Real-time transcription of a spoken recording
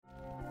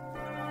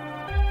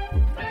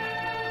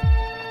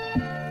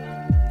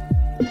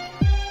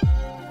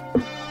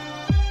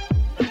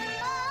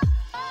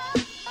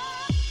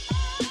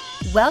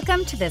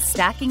Welcome to the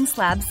Stacking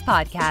Slabs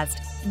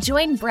podcast.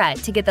 Join Brett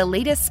to get the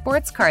latest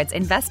sports cards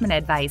investment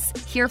advice,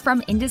 hear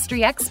from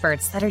industry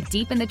experts that are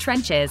deep in the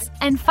trenches,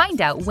 and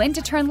find out when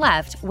to turn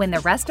left when the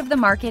rest of the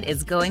market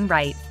is going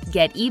right.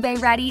 Get eBay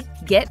ready,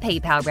 get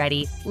PayPal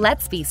ready.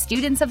 Let's be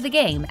students of the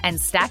game and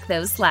stack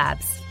those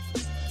slabs.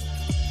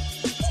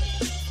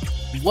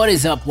 What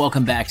is up?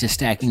 Welcome back to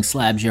Stacking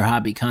Slabs, your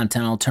hobby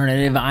content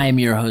alternative. I am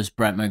your host,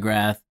 Brett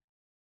McGrath.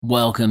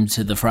 Welcome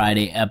to the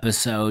Friday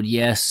episode.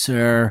 Yes,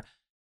 sir.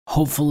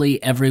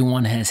 Hopefully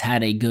everyone has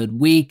had a good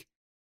week.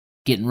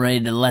 Getting ready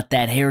to let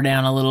that hair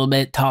down a little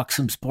bit, talk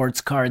some sports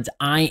cards.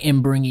 I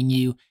am bringing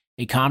you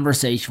a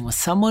conversation with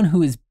someone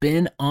who has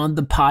been on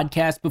the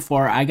podcast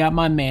before. I got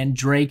my man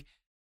Drake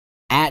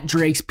at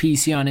Drake's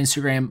PC on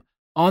Instagram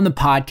on the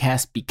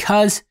podcast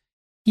because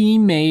he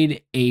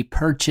made a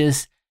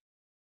purchase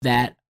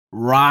that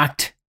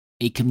rocked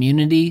a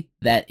community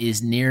that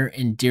is near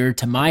and dear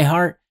to my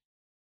heart.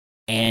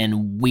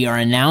 And we are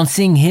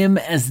announcing him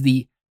as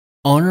the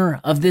owner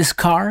of this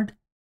card.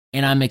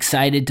 And I'm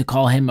excited to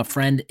call him a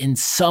friend and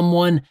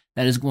someone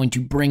that is going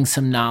to bring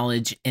some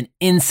knowledge and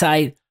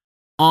insight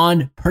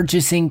on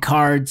purchasing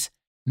cards,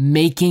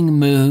 making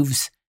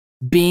moves,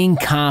 being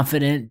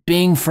confident,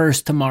 being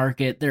first to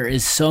market. There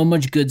is so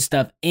much good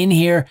stuff in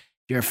here.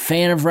 If you're a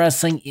fan of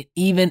wrestling,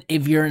 even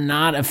if you're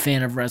not a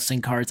fan of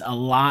wrestling cards, a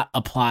lot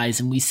applies.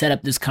 And we set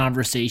up this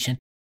conversation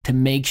to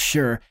make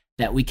sure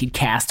that we could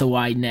cast a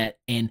wide net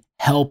and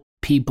help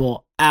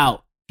people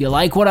out. If you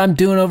like what I'm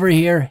doing over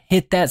here,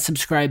 hit that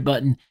subscribe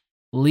button.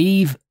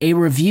 Leave a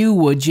review,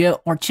 would you?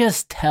 Or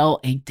just tell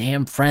a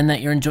damn friend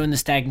that you're enjoying the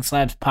Stacking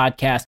Slabs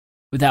podcast.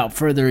 Without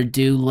further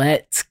ado,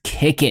 let's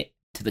kick it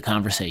to the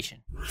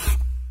conversation.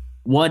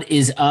 What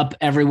is up,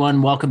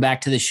 everyone? Welcome back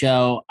to the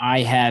show.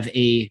 I have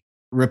a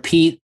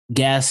repeat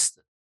guest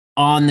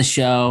on the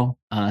show,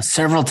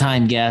 several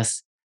time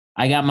guests.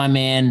 I got my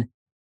man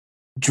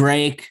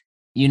Drake.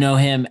 You know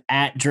him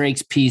at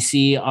Drake's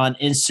PC on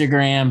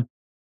Instagram.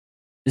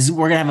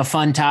 We're gonna have a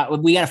fun topic.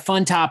 We got a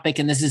fun topic,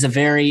 and this is a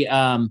very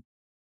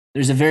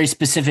there's a very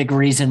specific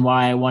reason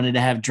why I wanted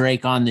to have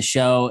Drake on the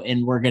show,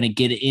 and we're gonna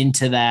get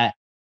into that.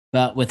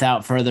 But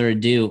without further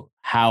ado,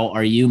 how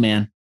are you,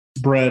 man?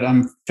 Brett,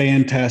 I'm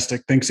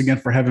fantastic. Thanks again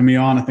for having me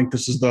on. I think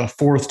this is the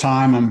fourth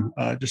time.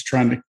 I'm just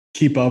trying to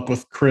keep up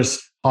with Chris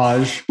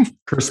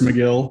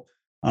McGill.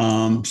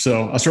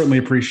 So I certainly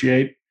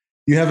appreciate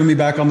you having me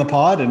back on the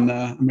pod, and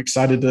I'm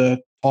excited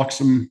to talk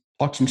some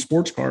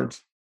sports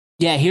cards.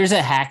 Yeah, here's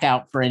a hack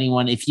out for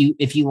anyone. If you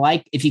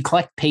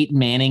collect Peyton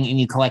Manning and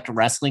you collect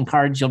wrestling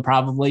cards, you'll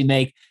probably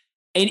make,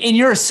 and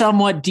you're a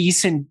somewhat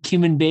decent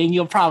human being,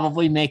 you'll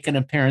probably make an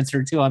appearance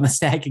or two on the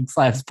Stacking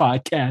Slabs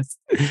podcast.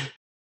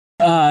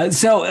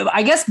 So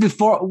I guess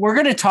before we're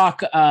going to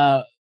talk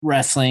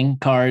wrestling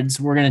cards,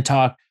 we're going to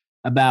talk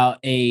about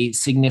a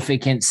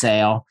significant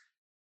sale.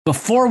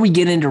 Before we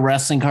get into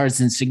wrestling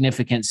cards and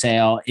significant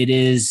sale, it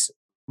is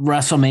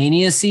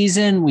WrestleMania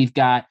season. We've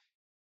got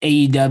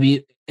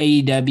AEW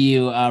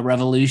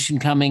Revolution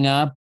coming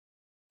up.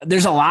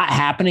 There's a lot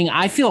happening.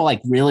 I feel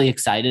like really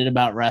excited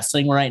about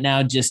wrestling right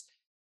now. Just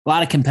a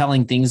lot of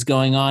compelling things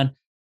going on.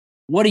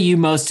 What are you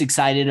most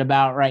excited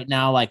about right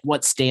now? Like,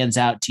 what stands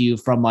out to you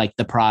from like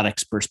the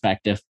product's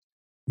perspective?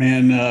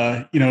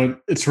 Man,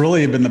 it's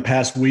really been the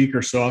past week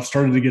or so. I've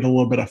started to get a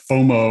little bit of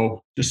FOMO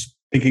just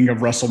thinking of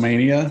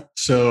WrestleMania.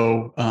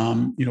 So,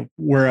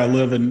 where I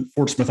live in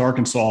Fort Smith,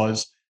 Arkansas,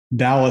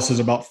 Dallas is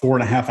about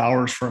 4.5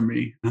 hours from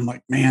me. I'm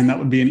like, man, that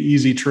would be an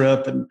easy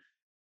trip. And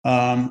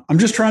I'm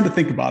just trying to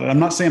think about it. I'm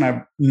not saying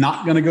I'm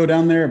not going to go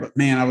down there, but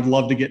man, I would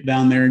love to get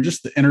down there and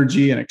just the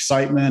energy and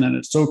excitement. And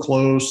it's so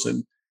close.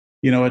 And,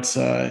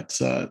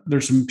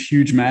 there's some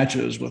huge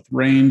matches with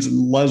Reigns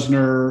and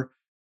Lesnar.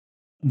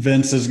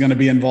 Vince is going to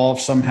be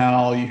involved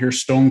somehow. You hear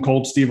Stone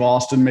Cold Steve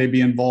Austin may be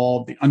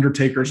involved. The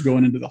Undertaker's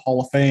going into the Hall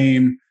of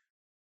Fame.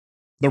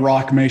 The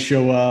Rock may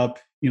show up.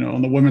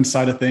 On the women's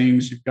side of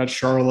things, you've got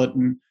Charlotte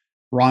and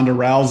Ronda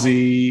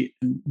Rousey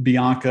and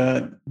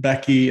Bianca and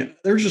Becky.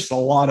 There's just a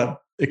lot of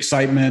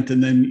excitement.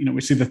 And then,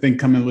 we see the thing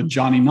coming with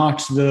Johnny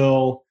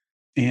Knoxville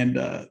and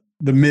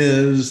The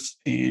Miz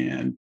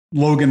and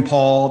Logan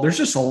Paul. There's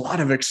just a lot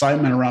of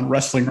excitement around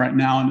wrestling right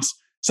now. And it's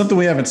something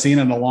we haven't seen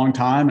in a long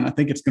time. And I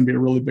think it's going to be a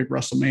really big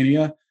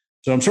WrestleMania.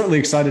 So I'm certainly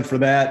excited for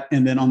that.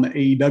 And then on the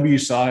AEW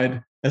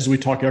side, as we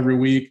talk every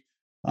week,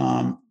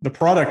 the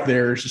product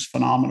there is just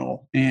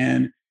phenomenal.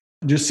 And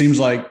it just seems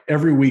like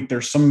every week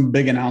there's some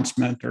big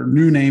announcement or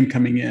new name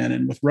coming in.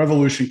 And with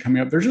Revolution coming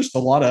up, there's just a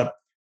lot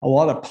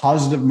of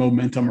positive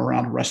momentum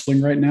around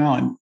wrestling right now.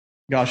 And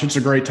gosh, it's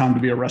a great time to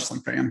be a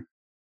wrestling fan.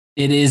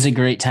 It is a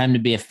great time to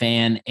be a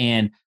fan.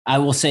 And I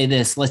will say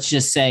this, let's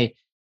just say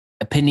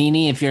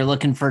Panini, if you're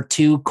looking for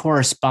two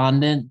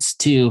correspondents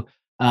to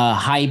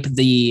hype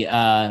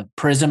the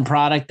Prism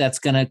product that's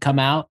going to come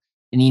out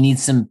and you need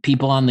some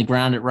people on the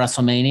ground at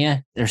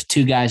WrestleMania, there's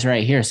two guys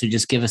right here. So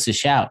just give us a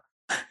shout.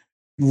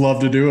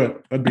 Love to do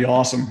it. That'd be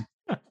awesome.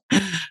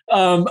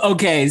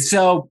 Okay.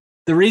 So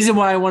the reason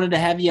why I wanted to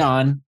have you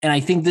on, and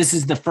I think this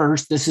is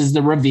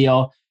the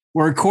reveal.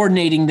 we're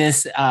coordinating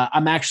this.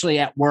 I'm actually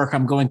at work.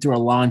 I'm going through a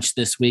launch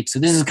this week. So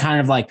this is kind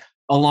of like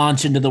a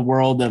launch into the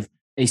world of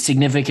a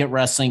significant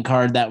wrestling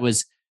card that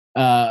was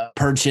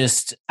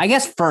purchased, I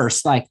guess,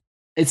 first. Like,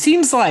 it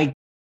seems like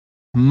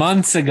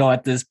months ago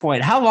at this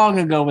point. How long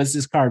ago was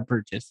this card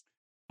purchased?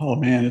 Oh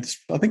man,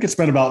 I think it's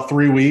been about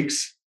 3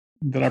 weeks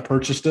that I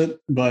purchased it,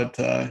 but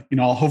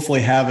I'll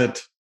hopefully have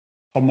it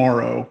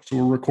tomorrow. So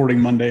we're recording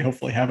Monday,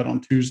 hopefully have it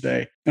on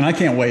Tuesday. And I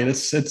can't wait.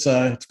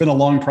 It's been a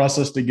long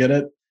process to get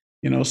it,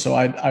 so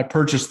I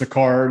purchased the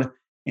card,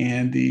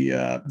 and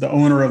the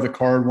owner of the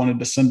card wanted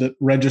to send it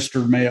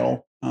registered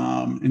mail.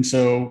 And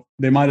so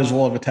they might as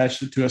well have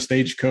attached it to a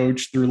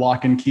stagecoach through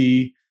Lock and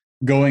Key,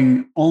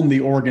 going on the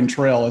Oregon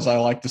Trail, as I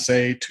like to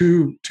say,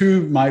 to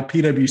my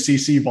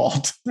PWCC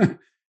vault.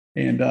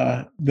 And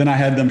then I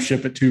had them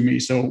ship it to me.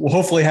 So we'll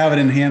hopefully have it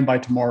in hand by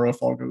tomorrow if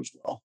all goes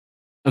well.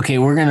 Okay,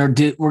 we're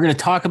gonna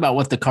talk about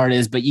what the card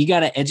is, but you got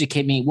to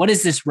educate me. What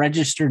is this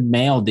registered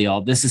mail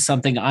deal? This is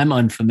something I'm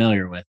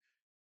unfamiliar with.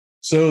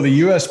 So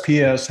the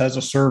USPS has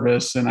a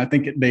service, and I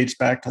think it dates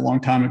back to a long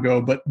time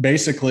ago. But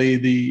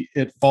basically,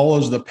 it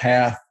follows the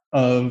path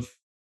of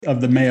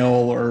the mail,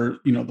 or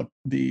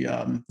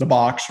the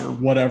box or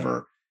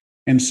whatever.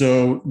 And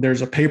so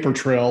there's a paper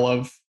trail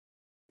of,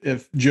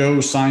 if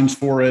Joe signs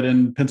for it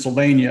in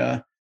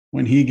Pennsylvania,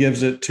 when he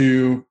gives it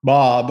to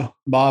Bob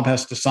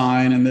has to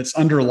sign, and it's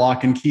under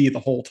lock and key the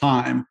whole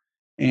time.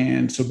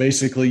 And so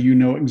basically,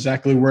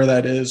 exactly where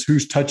that is,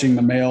 who's touching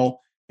the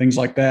mail, things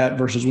like that,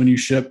 versus when you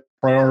ship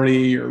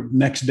priority or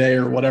next day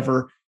or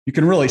whatever, you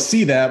can really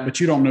see that,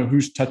 but you don't know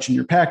who's touching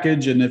your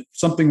package. And if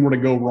something were to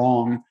go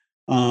wrong,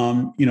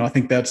 I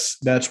think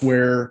that's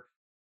where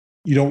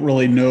you don't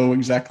really know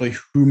exactly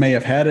who may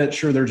have had it.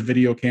 Sure, there's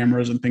video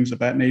cameras and things of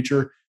that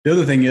nature. The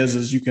other thing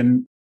is you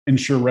can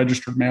insure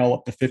registered mail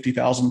up to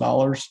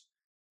 $50,000.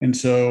 And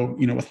so,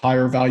 with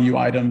higher value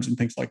items and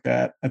things like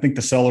that, I think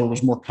the seller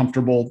was more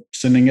comfortable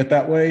sending it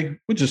that way,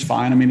 which is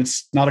fine. I mean,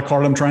 it's not a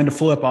card I'm trying to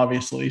flip,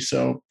 obviously.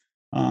 So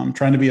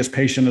trying to be as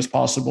patient as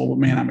possible, but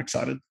man, I'm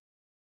excited.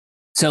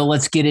 So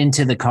let's get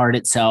into the card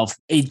itself.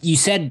 You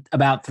said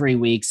about 3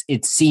 weeks.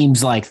 It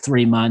seems like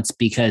 3 months,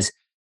 because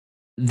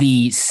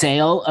the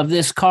sale of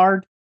this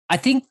card, I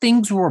think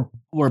things were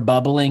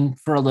bubbling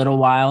for a little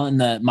while in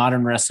the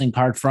modern wrestling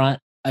card front,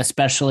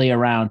 especially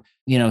around,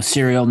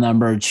 serial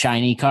numbered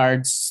shiny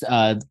cards,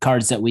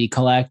 cards that we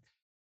collect.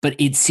 But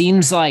it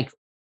seems like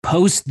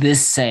post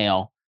this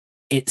sale,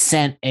 it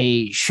sent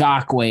a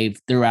shockwave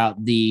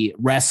throughout the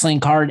wrestling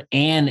card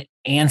and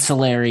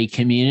ancillary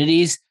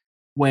communities,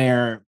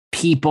 where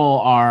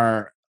people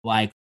are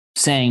like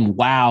saying,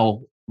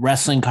 wow,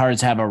 wrestling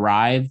cards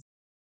are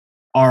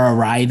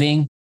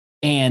arriving.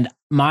 And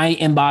my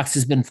inbox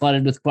has been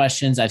flooded with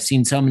questions. I've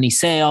seen so many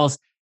sales.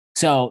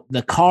 So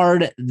the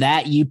card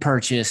that you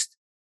purchased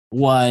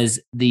was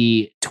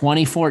the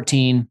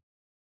 2014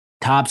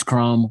 Topps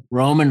Chrome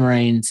Roman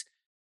Reigns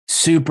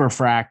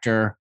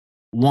Superfractor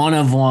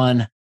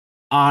 1/1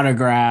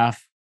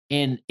 autograph.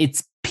 And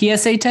it's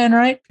PSA 10,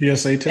 right?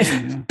 PSA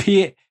 10.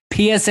 Yeah.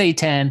 PSA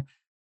 10,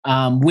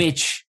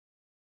 which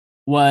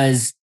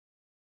was,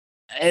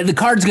 the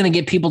card's going to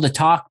get people to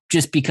talk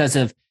just because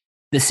of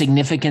the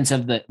significance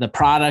of the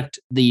product,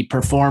 the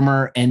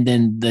performer, and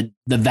then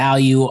the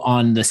value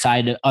on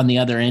the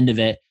other end of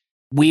it.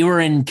 We were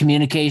in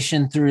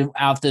communication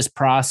throughout this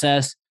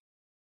process.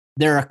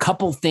 There are a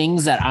couple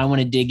things that I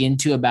want to dig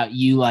into about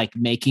you, like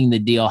making the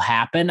deal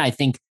happen. I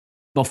think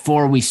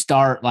before we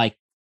start, like,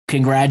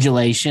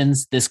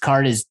 congratulations. This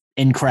card is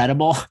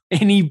incredible.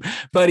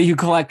 Anybody who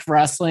collects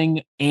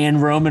wrestling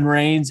and Roman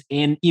Reigns,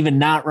 and even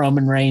not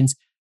Roman Reigns,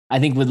 I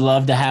think would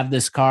love to have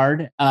this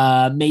card.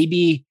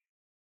 Maybe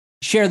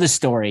share the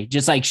story,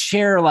 just like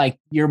share like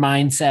your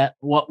mindset,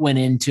 what went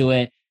into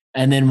it,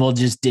 and then we'll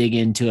just dig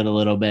into it a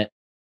little bit.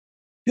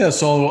 Yeah.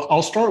 So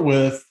I'll start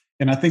with,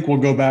 and I think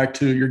we'll go back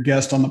to your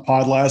guest on the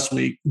pod last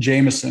week,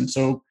 Jameson.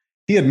 So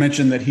he had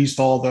mentioned that he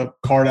saw the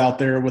card out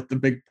there with the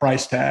big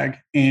price tag.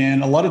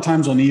 And a lot of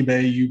times on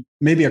eBay,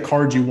 maybe a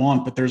card you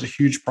want, but there's a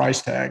huge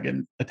price tag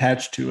and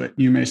attached to it.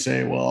 You may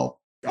say, well,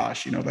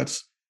 gosh,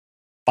 that's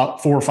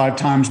about 4 or 5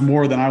 times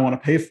more than I want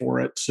to pay for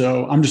it.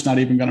 So I'm just not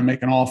even going to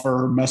make an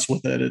offer or mess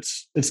with it.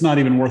 It's not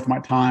even worth my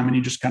time. And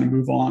you just kind of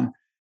move on.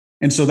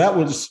 And so that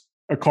was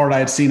a card I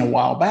had seen a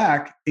while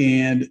back.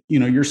 And,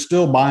 you're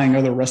still buying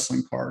other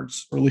wrestling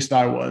cards, or at least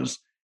I was.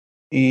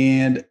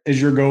 And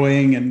as you're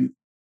going and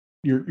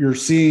you're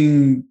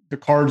seeing the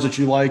cards that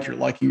you like, you're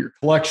liking your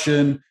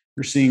collection,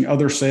 you're seeing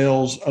other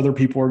sales, other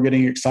people are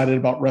getting excited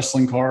about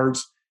wrestling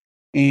cards.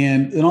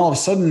 And then all of a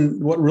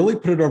sudden, what really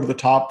put it over the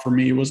top for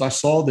me was I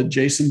saw the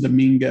Jason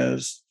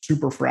Dominguez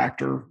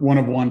Superfractor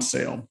 1/1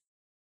 sale.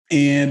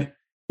 And,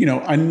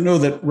 I know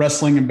that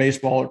wrestling and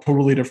baseball are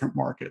totally different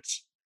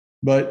markets,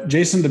 but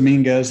Jason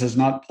Dominguez has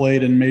not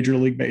played in Major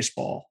League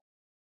Baseball.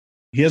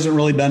 He hasn't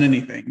really done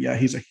anything. Yeah,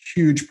 he's a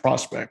huge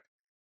prospect.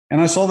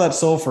 And I saw that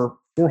sell for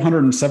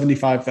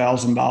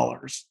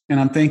 $475,000. And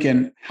I'm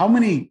thinking, how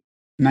many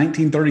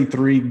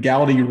 1933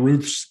 Gaudy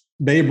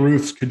Babe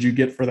Ruths could you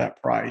get for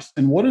that price?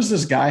 And what does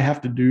this guy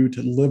have to do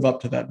to live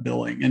up to that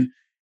billing? And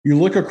you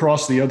look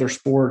across the other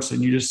sports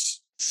and you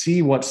just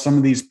see what some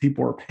of these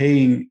people are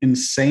paying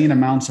insane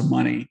amounts of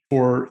money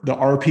for the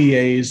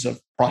RPAs of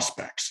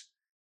prospects.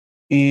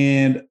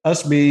 And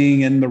us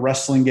being in the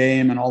wrestling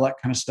game and all that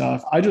kind of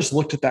stuff, I just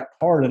looked at that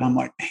card and I'm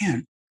like,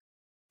 man,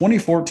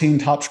 2014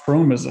 Topps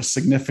Chrome is a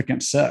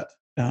significant set.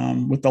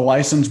 With the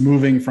license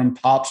moving from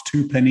Topps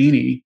to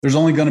Panini, there's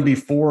only going to be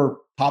 4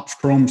 Topps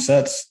Chrome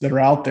sets that are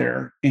out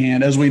there.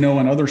 And as we know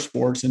in other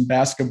sports, in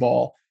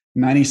basketball,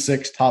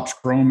 96 Topps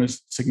Chrome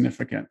is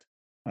significant.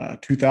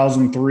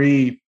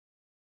 2003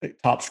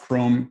 Topps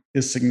Chrome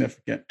is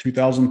significant.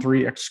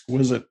 2003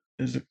 Exquisite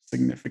is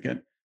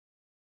significant.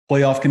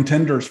 Playoff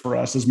contenders for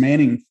us as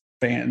Manning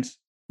fans,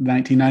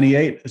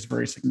 1998 is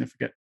very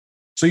significant.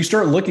 So you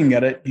start looking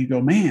at it, you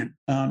go, man,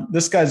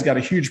 this guy's got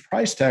a huge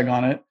price tag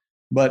on it.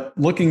 But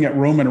looking at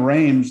Roman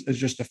Reigns as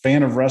just a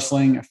fan of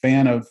wrestling, a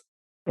fan of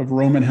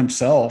Roman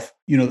himself,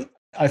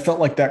 I felt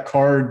like that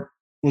card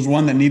was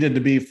one that needed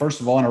to be, first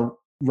of all, in a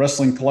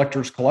wrestling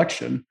collector's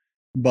collection,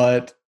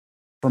 but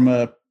from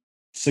a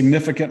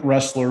significant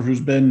wrestler who's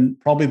been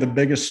probably the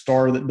biggest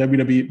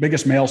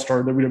male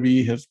star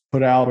WWE has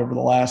put out over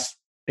the last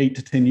 8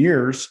 to 10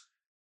 years,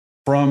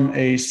 from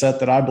a set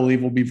that I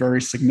believe will be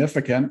very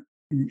significant.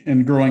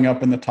 And growing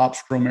up in the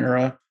Topps Chrome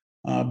era,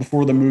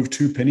 before the move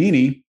to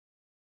Panini,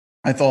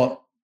 I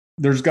thought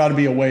there's got to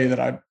be a way that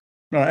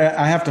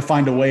I have to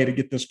find a way to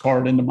get this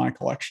card into my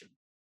collection.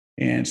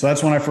 And so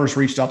that's when I first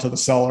reached out to the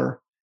seller,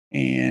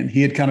 and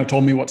he had kind of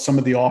told me what some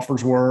of the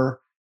offers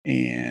were.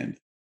 And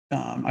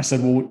I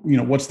said, well,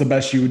 what's the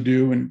best you would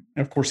do? And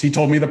of course he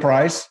told me the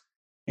price,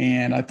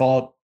 and I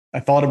thought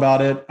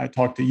about it. I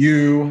talked to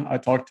you, I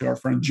talked to our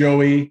friend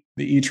Joey,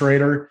 the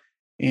E-Trader,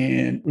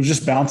 and was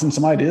just bouncing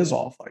some ideas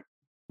off. Like,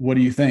 what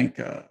do you think?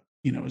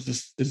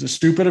 Is this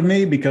stupid of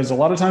me? Because a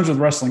lot of times with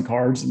wrestling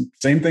cards, and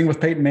same thing with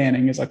Peyton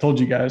Manning, as I told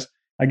you guys,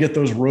 I get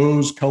those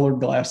rose colored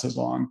glasses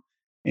on,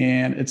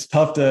 and it's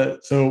tough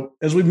so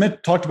as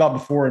we've talked about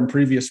before in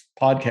previous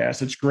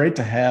podcasts, it's great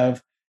to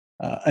have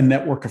a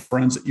network of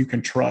friends that you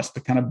can trust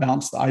to kind of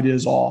bounce the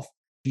ideas off,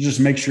 to just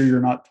make sure you're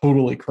not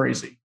totally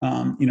crazy.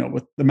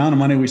 With the amount of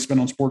money we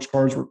spend on sports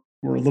cards,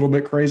 we're a little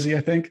bit crazy,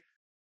 I think.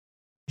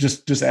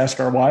 Just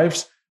ask our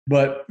wives.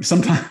 But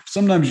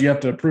sometimes you have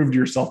to prove to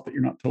yourself that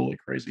you're not totally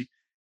crazy.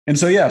 And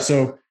so,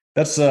 so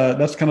that's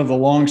kind of the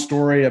long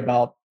story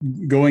about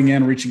going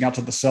in, reaching out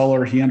to the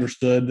seller. He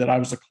understood that I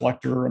was a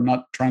collector. I'm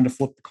not trying to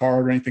flip the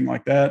card or anything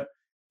like that.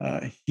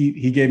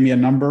 He gave me a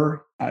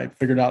number. I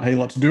figured out, hey,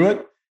 let's do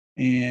it.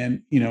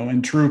 And,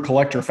 in true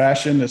collector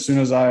fashion, as soon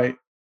as I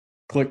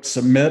clicked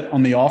submit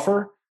on the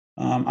offer,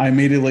 I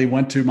immediately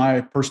went to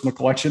my personal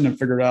collection and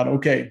figured out,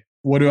 okay,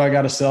 what do I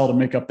got to sell to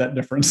make up that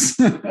difference?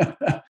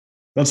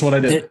 That's what I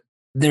did.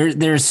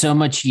 There's so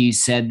much you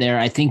said there.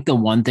 I think the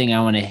one thing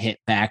I want to hit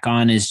back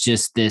on is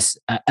just this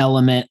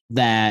element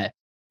that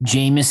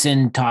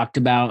Jameson talked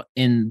about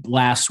in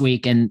last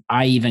week, and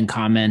I even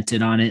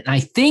commented on it. And I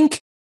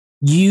think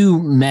you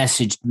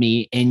messaged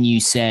me and you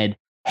said,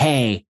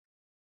 hey,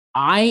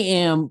 I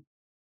am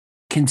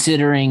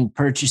considering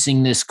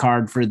purchasing this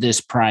card for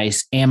this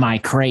price. Am I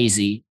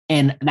crazy?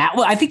 And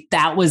I think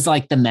that was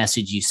like the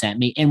message you sent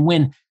me. And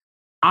when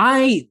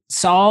I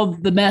saw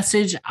the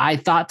message, I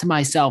thought to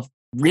myself,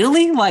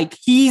 really? Like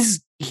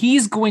he's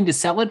going to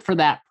sell it for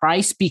that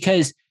price?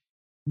 Because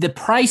the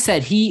price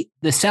that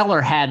the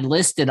seller had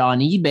listed on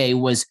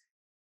eBay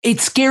it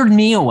scared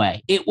me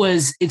away.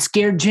 It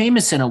scared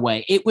Jameson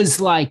away. It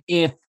was like,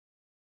 if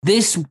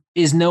this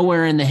is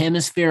nowhere in the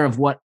hemisphere of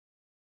what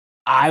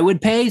I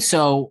would pay,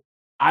 so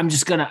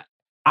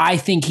I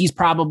think he's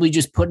probably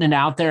just putting it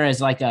out there as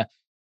like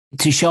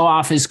to show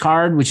off his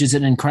card, which is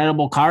an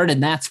incredible card,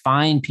 and that's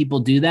fine. People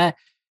do that.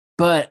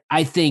 But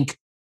I think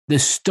the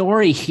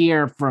story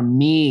here from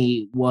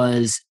me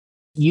was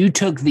you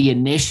took the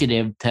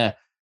initiative to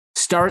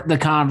start the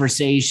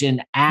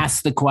conversation,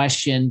 ask the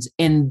questions.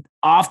 And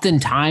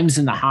oftentimes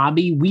in the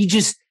hobby, we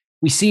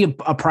see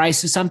a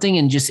price of something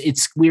and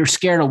we're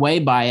scared away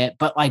by it.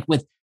 But like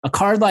with a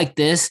card like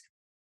this,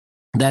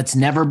 that's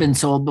never been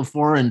sold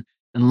before, and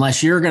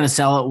unless you're going to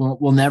sell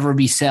it, will never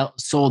be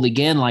sold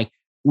again. Like,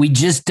 we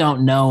just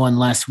don't know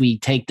unless we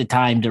take the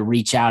time to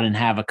reach out and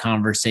have a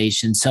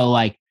conversation. So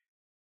like,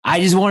 I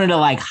just wanted to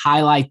like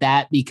highlight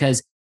that,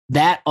 because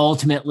that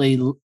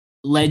ultimately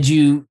led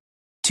you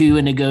to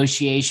a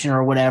negotiation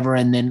or whatever,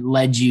 and then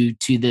led you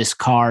to this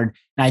card.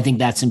 And I think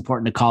that's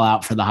important to call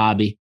out for the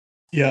hobby.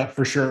 Yeah,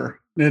 for sure.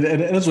 And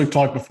as we've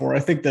talked before, I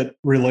think that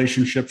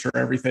relationships are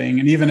everything.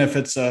 And even if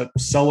it's a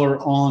seller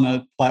on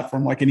a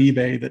platform like an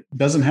eBay that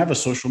doesn't have a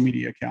social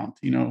media account,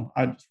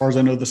 as far as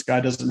I know, this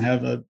guy doesn't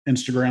have an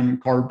Instagram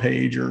card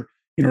page or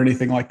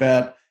anything like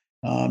that.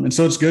 And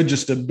so it's good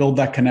just to build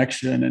that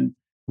connection and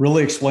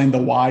really explain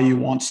the why you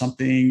want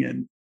something,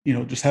 and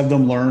just have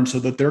them learn so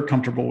that they're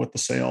comfortable with the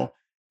sale.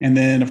 And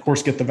then, of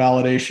course, get the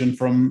validation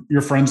from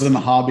your friends in the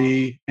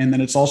hobby. And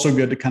then it's also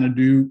good to kind of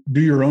do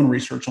your own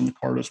research on the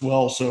card as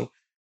well. So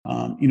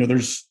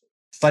there's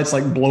sites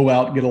like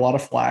Blowout get a lot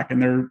of flack,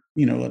 and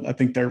I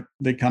think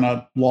they kind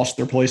of lost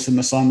their place in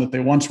the sun that they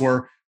once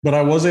were. but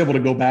I was able to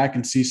go back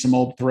and see some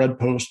old thread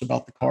posts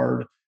about the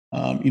card,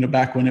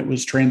 back when it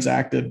was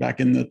transacted back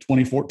in the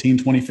 2014,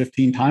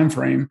 2015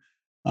 timeframe.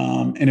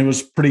 And it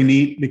was pretty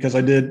neat because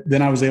I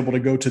was able to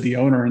go to the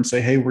owner and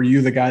say, hey, were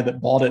you the guy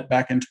that bought it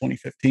back in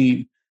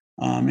 2015?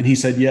 And he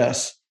said,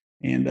 yes.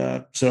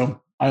 And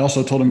so I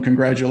also told him,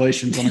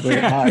 congratulations on a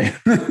great high.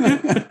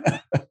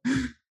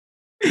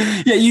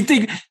 Yeah. You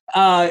think,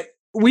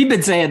 we've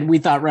been saying we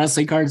thought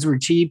wrestling cards were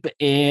cheap,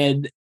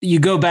 and you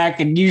go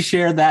back and you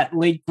share that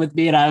link with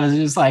me, and I was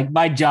just like,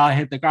 my jaw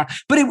hit the ground.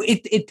 But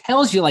it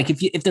tells you, like,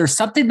 if there's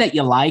something that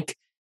you like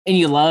and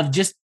you love,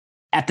 just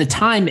at the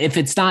time, if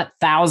it's not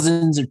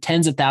thousands or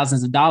tens of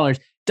thousands of dollars,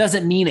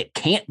 doesn't mean it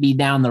can't be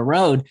down the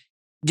road.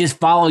 Just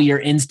follow your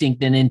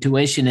instinct and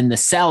intuition. And the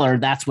seller,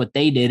 that's what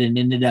they did, and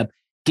ended up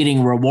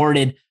getting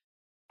rewarded.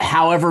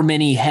 However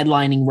many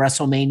headlining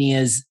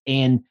WrestleManias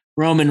and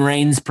Roman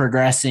Reigns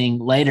progressing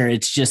later,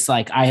 it's just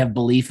like, I have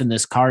belief in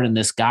this card and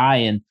this guy,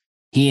 and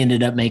he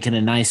ended up making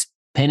a nice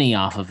penny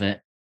off of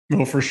it.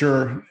 Well, for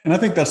sure. And I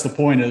think that's the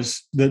point,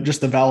 is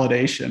just the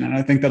validation. And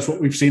I think that's what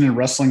we've seen in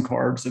wrestling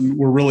cards. And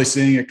we're really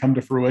seeing it come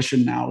to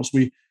fruition now, as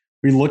we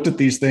looked at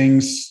these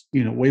things,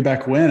 way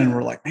back when, and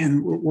we're like,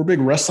 man, we're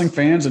big wrestling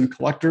fans and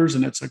collectors,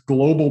 and it's a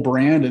global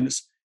brand and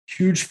it's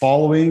huge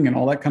following and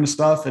all that kind of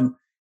stuff. And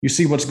you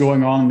see what's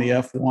going on in the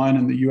F1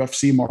 and the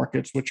UFC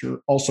markets, which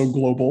are also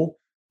global.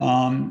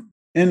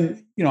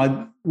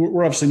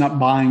 We're obviously not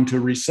buying to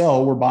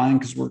resell. We're buying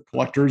because we're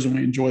collectors and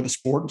we enjoy the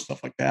sport and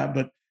stuff like that.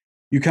 But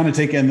you kind of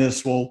take in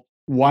this, well,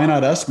 why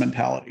not us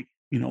mentality?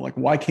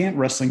 Why can't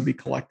wrestling be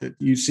collected?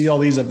 You see all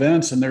these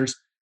events and there's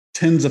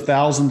tens of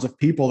thousands of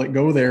people that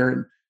go there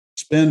and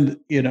spend,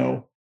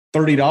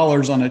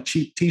 $30 on a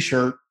cheap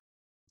t-shirt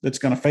that's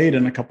going to fade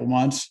in a couple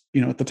months.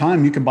 At the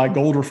time you could buy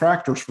gold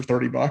refractors for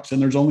 $30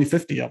 and there's only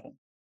 50 of them.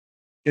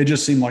 It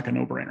just seemed like a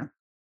no-brainer.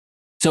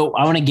 So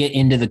I want to get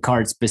into the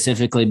card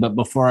specifically, but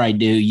before I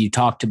do, you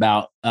talked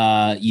about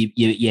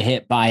you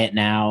hit buy it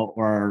now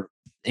or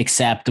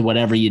accept,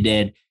 whatever you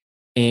did.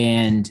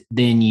 And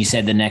then you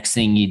said the next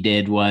thing you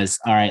did was,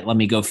 all right, let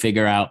me go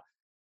figure out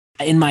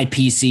in my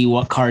PC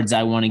what cards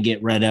I want to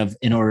get rid of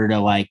in order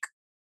to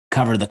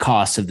cover the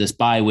cost of this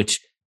buy, which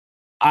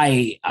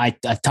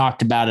I've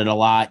talked about it a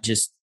lot.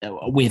 Just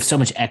we have so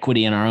much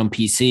equity in our own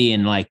PC,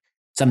 and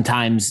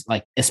sometimes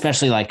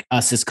especially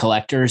us as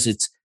collectors,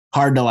 it's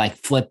hard to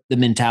flip the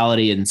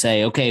mentality and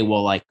say, okay,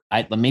 well,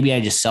 maybe I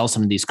just sell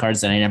some of these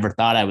cards that I never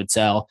thought I would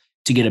sell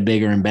to get a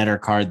bigger and better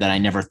card that I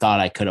never thought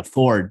I could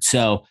afford.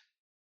 So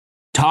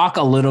talk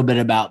a little bit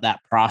about that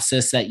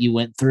process that you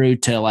went through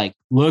to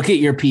look at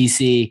your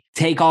PC,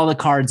 take all the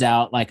cards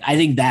out. I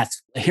think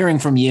that's hearing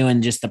from you,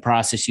 and just the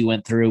process you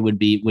went through would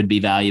be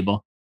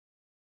valuable.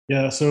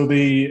 Yeah. So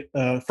the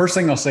first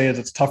thing I'll say is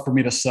it's tough for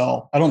me to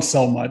sell. I don't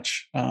sell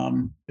much.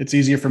 It's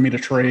easier for me to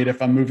trade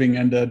if I'm moving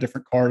into a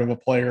different card of a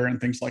player and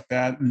things like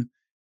that. And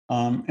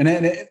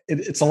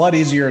it's a lot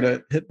easier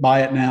to hit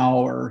buy it now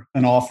or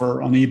an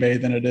offer on eBay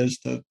than it is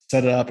to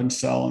set it up and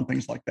sell and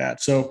things like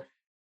that. So,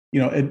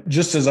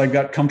 just as I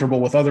got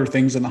comfortable with other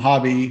things in the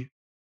hobby,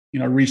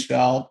 I reached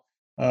out.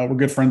 We're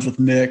good friends with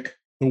Nick,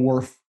 the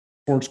Wharf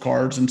Sports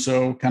Cards. And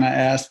so kind of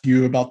asked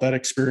you about that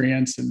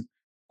experience, and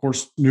of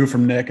course knew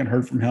from Nick and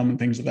heard from him and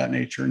things of that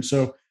nature. And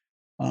so,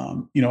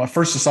 I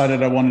first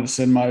decided I wanted to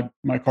send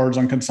my cards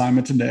on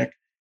consignment to Nick,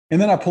 and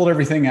then I pulled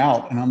everything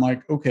out and I'm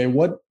like, okay,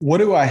 what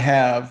do I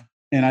have?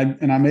 And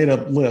I made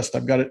a list.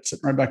 I've got it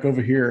sitting right back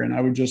over here. And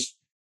I would just,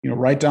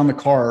 write down the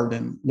card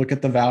and look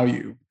at the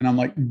value. And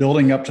I'm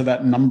building up to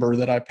that number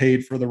that I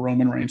paid for the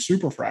Roman Reigns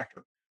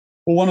Superfractor.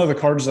 Well, one of the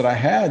cards that I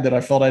had that I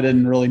felt I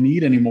didn't really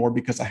need anymore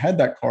because I had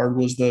that card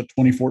was the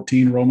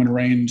 2014 Roman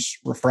Reigns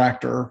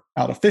Refractor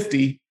out of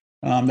 50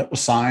 that was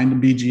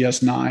signed,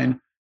 BGS 9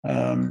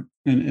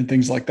 and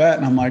things like that.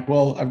 And I'm like,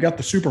 well, I've got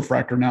the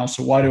Superfractor now,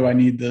 so why do I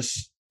need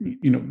this,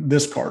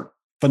 this card?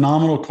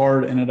 Phenomenal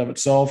card in and of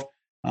itself.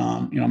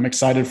 I'm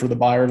excited for the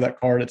buyer of that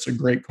card. It's a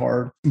great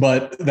card,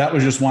 but that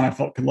was just one I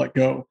felt could let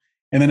go.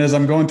 And then as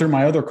I'm going through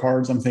my other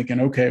cards, I'm thinking,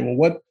 okay,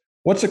 well,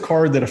 what's a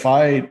card that if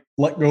I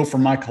let go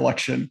from my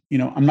collection,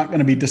 I'm not going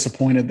to be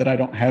disappointed that I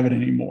don't have it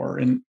anymore.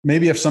 And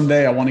maybe if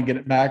someday I want to get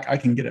it back, I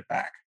can get it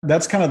back.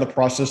 That's kind of the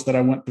process that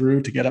I went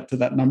through to get up to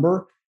that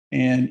number.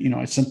 And,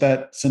 I sent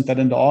that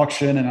into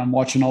auction, and I'm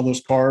watching all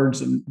those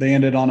cards, and they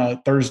ended on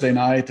a Thursday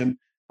night, and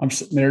I'm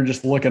sitting there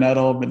just looking at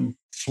them and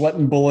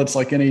sweating bullets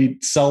like any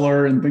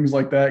seller and things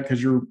like that,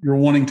 because you're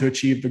wanting to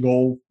achieve the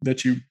goal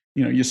that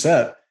you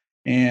set.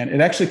 And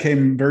it actually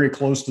came very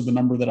close to the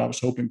number that I was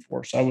hoping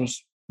for. So I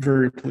was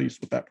very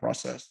pleased with that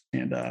process.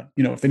 And,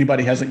 if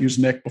anybody hasn't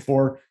used Nick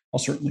before, I'll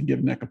certainly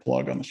give Nick a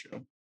plug on the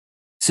show.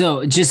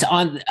 So just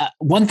on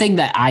one thing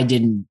that I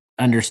didn't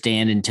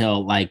understand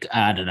until I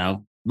don't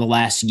know, the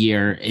last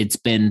year, it's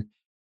been,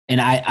 and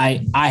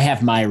I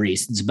have my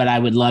reasons, but I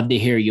would love to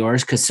hear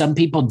yours, because some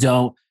people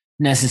don't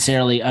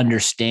necessarily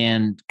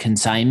understand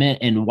consignment,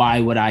 and why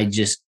would I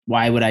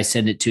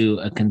send it to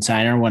a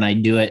consignor when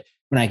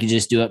I could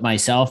just do it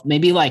myself?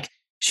 Maybe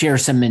share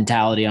some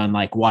mentality on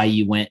why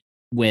you went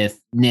with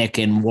Nick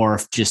and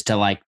Wharf, just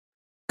to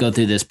go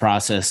through this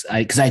process?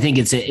 Because I think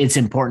it's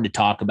important to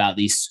talk about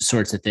these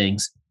sorts of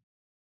things.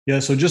 Yeah.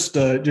 So just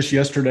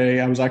yesterday,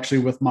 I was actually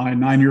with my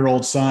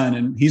 9-year-old son,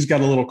 and he's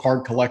got a little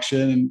card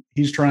collection, and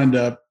he's trying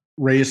to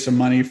raise some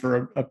money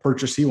for a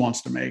purchase he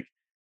wants to make.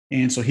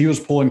 And so he was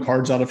pulling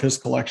cards out of his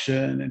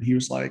collection, and he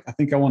was like, I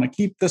think I want to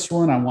keep this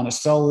one. I want to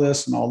sell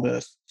this and all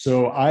this.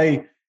 So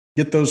I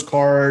get those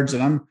cards,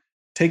 and I'm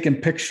taking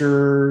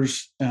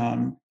pictures,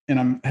 and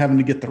I'm having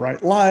to get the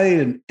right light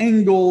and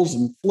angles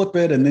and flip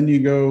it. And then you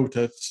go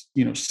to,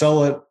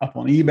 sell it up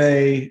on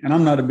eBay. And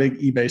I'm not a big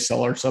eBay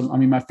seller. So,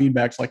 my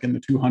feedback's like in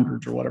the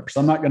 200s or whatever. So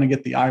I'm not going to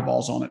get the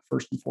eyeballs on it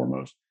first and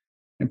foremost.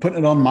 And putting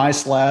it on my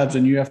slabs,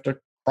 and you have to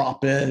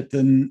crop it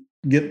and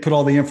put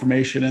all the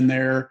information in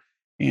there.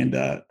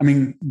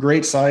 And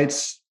great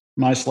sites,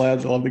 My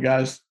Slabs. I love the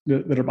guys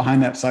that are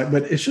behind that site,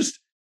 but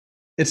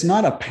it's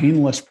not a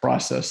painless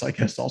process, I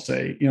guess I'll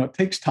say. It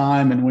takes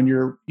time. And when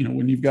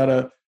you've got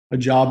a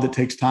job that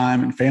takes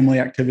time and family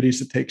activities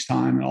that takes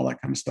time and all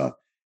that kind of stuff,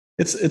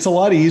 it's a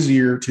lot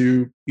easier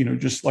to,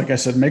 just like I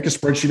said, make a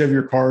spreadsheet of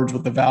your cards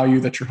with the value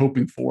that you're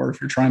hoping for.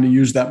 If you're trying to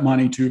use that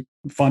money to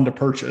fund a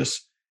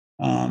purchase,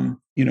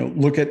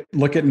 look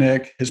at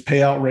Nick. His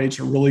payout rates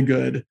are really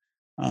good.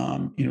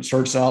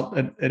 Starts out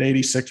at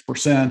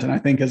 86%. And I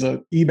think as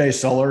an eBay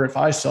seller, if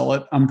I sell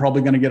it, I'm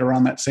probably going to get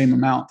around that same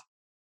amount.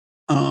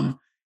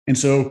 And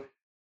so,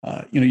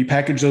 you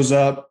package those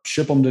up,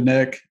 ship them to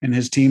Nick and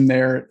his team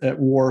there at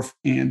Wharf,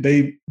 and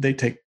they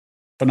take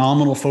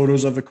phenomenal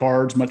photos of the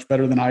cards, much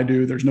better than I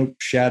do. There's no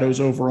shadows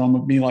over them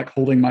of me like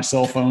holding my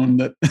cell phone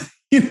that,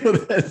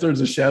 that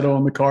there's a shadow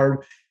on the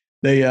card.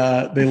 They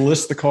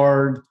list the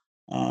card.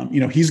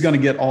 He's going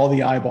to get all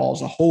the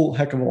eyeballs, a whole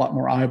heck of a lot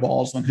more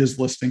eyeballs on his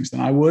listings than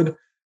I would.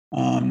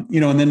 And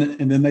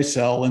then they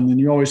sell, and then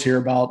you always hear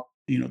about,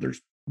 there's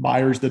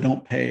buyers that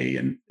don't pay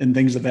and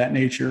things of that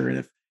nature.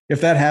 And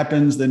if that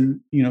happens,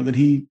 then, then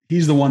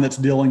he's the one that's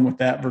dealing with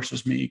that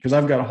versus me, because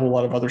I've got a whole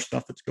lot of other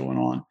stuff that's going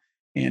on.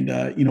 And,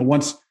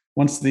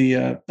 once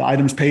the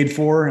item's paid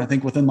for, I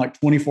think within like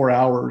 24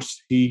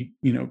 hours, he,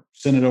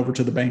 sent it over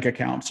to the bank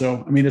account.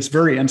 So, it's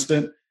very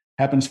instant,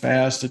 happens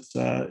fast. It's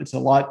a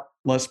lot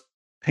less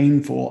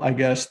painful, I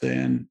guess,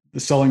 than the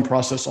selling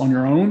process on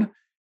your own.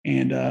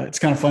 And it's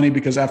kind of funny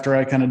because after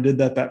I kind of did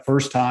that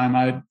first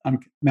time,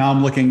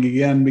 I'm looking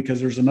again because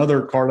there's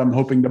another card I'm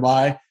hoping to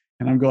buy,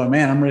 and I'm going,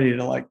 man, I'm ready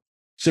to like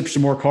ship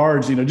some more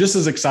cards. Just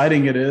as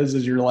exciting it is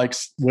as you're like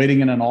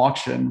waiting in an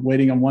auction,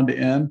 waiting on one to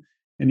end,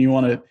 and you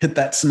want to hit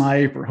that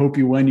snipe or hope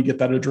you win, you get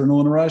that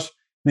adrenaline rush.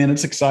 Man,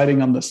 it's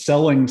exciting on the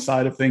selling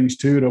side of things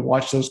too, to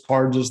watch those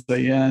cards as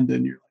they end,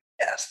 and you're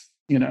like, yes,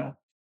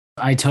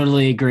 I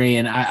totally agree.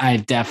 And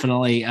I've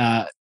definitely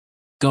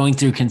going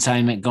through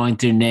consignment, going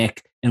through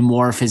Nick and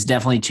Wharf has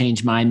definitely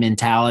changed my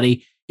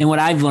mentality. And what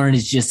I've learned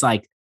is just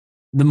like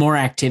the more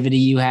activity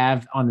you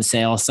have on the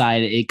sales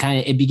side,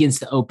 it begins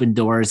to open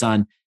doors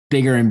on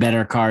bigger and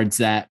better cards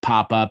that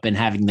pop up, and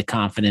having the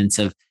confidence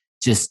of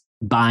just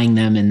buying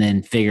them and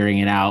then figuring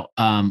it out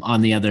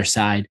on the other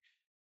side.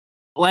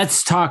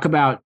 Let's talk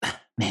about,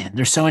 man,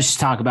 there's so much to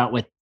talk about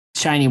with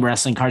shiny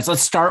wrestling cards.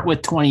 Let's start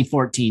with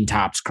 2014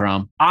 Topps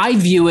Chrome. I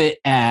view it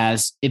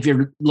as, if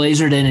you're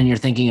lasered in and you're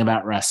thinking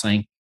about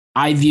wrestling,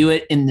 I view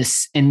it in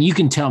this, and you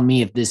can tell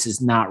me if this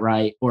is not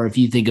right or if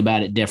you think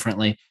about it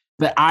differently,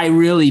 but I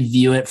really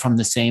view it from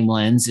the same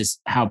lens as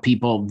how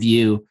people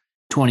view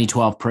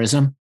 2012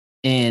 Prism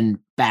in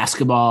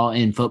basketball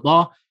and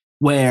football,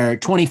 where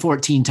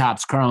 2014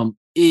 Topps Chrome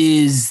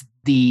is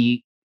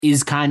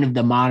kind of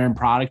the modern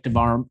product of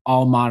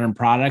all modern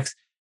products.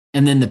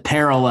 And then the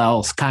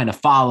parallels kind of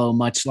follow,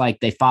 much like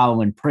they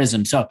follow in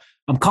Prism. So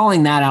I'm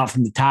calling that out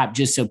from the top,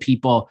 just so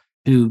people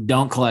who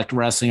don't collect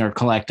wrestling or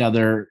collect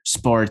other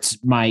sports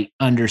might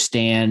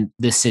understand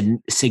the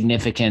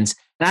significance.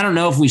 And I don't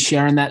know if we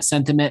share in that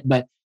sentiment,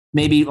 but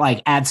maybe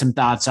like add some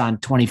thoughts on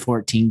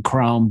 2014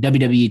 Chrome,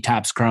 WWE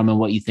Topps Chrome, and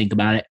what you think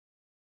about it.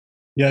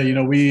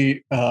 Yeah,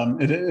 we,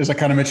 as I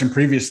kind of mentioned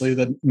previously,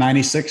 the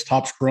 96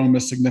 Topps Chrome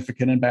is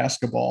significant in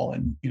basketball,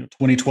 and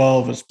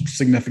 2012 is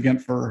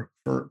significant for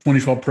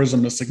 2012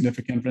 Prism is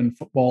significant in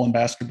football and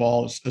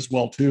basketball as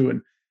well too.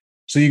 And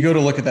so you go to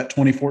look at that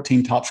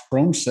 2014 Topps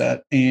Chrome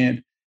set,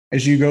 and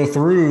as you go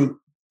through,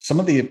 some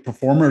of the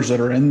performers that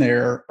are in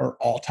there are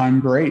all-time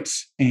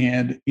greats.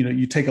 And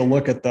you take a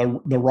look at the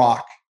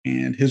Rock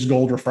and his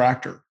gold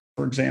refractor,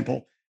 for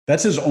example.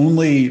 That's his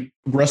only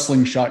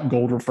wrestling shot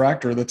gold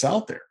refractor that's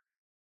out there.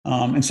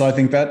 And so I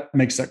think that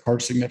makes that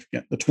card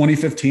significant. The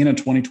 2015 and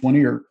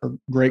 2020 are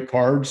great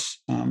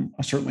cards.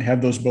 I certainly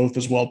have those both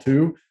as well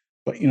too.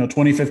 But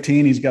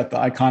 2015, he's got the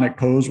iconic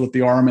pose with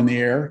the arm in the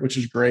air, which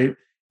is great.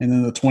 And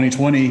then the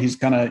 2020, he's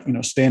kind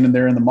of standing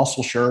there in the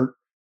muscle shirt,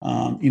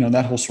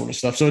 that whole sort of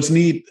stuff. So it's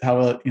neat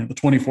how the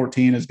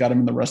 2014 has got him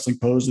in the wrestling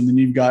pose, and then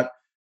you've got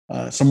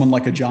someone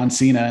like a John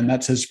Cena, and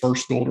that's his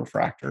first gold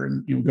refractor.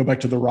 And go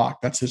back to the Rock,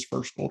 that's his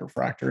first gold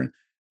refractor. And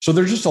so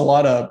there's just a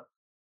lot of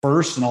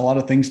first and a lot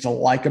of things to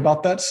like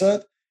about that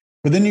set.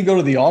 But then you go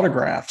to the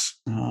autographs,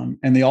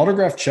 and the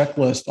autograph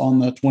checklist on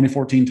the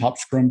 2014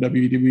 Topps Chrome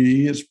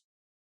WWE is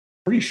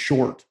pretty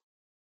short.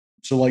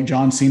 So like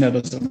John Cena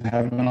doesn't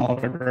have an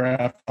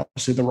autograph.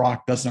 Obviously, The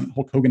Rock doesn't.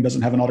 Hulk Hogan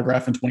doesn't have an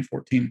autograph in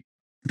 2014.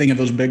 Think of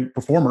those big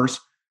performers,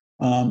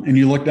 and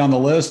you look down the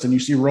list and you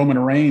see Roman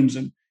Reigns,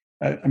 and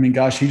I mean,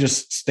 gosh, he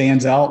just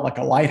stands out like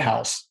a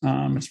lighthouse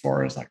as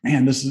far as like,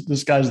 man,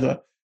 this guy's the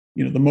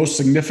most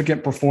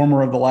significant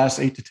performer of the last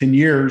 8 to 10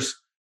 years.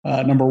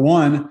 Number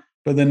one,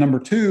 but then number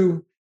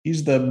two,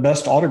 he's the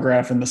best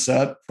autograph in the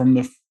set from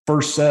the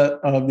first set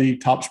of the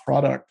Topps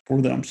product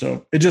for them.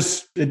 So it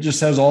just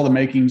has all the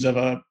makings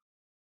of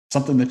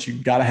something that you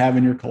got to have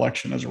in your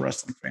collection as a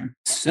wrestling fan.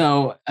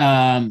 So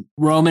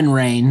Roman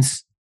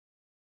Reigns,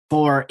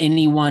 for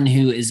anyone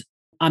who is,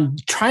 I'm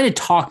trying to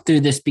talk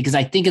through this because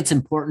I think it's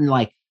important.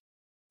 Like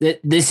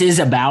this is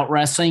about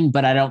wrestling,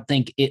 but I don't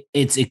think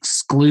it's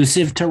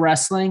exclusive to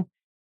wrestling.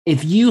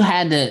 If you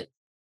had to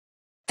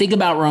think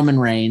about Roman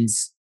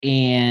Reigns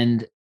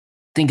and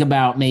think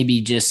about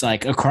maybe just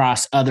like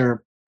across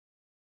other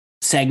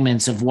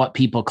segments of what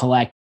people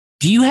collect,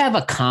 do you have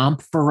a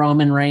comp for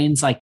Roman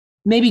Reigns? Like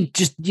maybe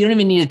just, you don't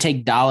even need to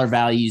take dollar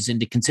values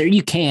into consider.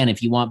 You can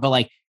if you want, but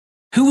like,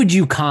 who would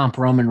you comp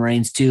Roman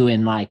Reigns to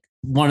in like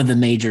one of the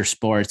major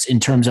sports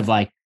in terms of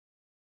like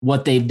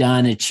what they've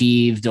done,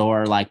 achieved,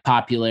 or like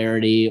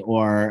popularity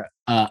or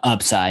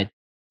upside?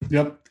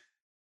 Yep.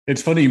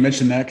 It's funny you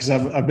mentioned that because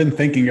I've been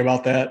thinking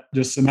about that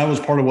and that was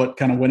part of what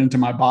kind of went into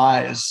my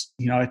buy is,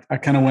 I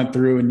kind of went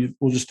through and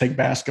we'll just take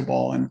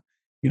basketball and,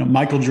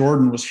 Michael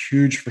Jordan was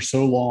huge for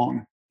so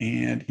long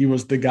and he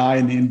was the guy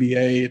in the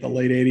NBA, the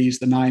late 80s,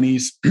 the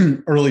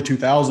 90s, early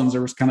 2000s.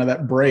 There was kind of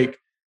that break.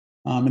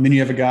 And then you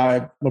have a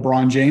guy,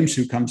 LeBron James,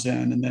 who comes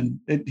in and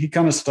then he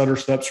kind of stutter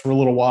steps for a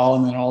little while.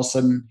 And then all of a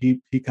sudden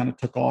he kind of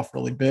took off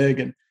really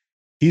big. And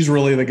he's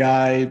really the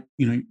guy,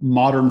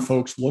 modern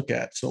folks look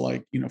at. So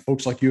like,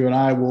 folks like you and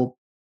I will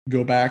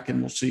go back and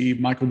we'll see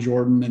Michael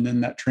Jordan and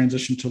then that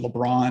transition to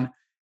LeBron.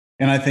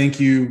 And I think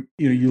you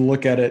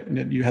look at it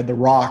and you had The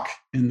Rock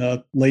in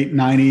the late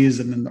 90s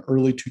and then the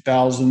early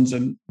 2000s.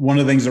 And one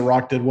of the things that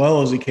Rock did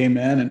well is he came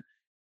in and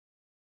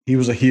he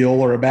was a heel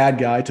or a bad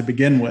guy to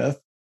begin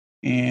with.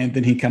 And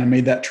then he kind of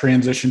made that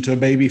transition to a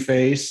baby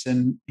face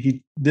and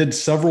he did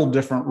several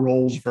different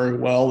roles very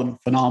well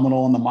and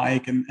phenomenal on the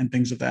mic and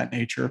things of that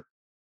nature.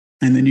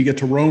 And then you get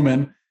to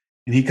Roman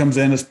and he comes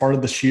in as part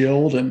of the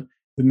Shield and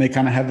then they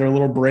kind of have their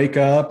little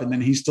breakup and then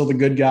he's still the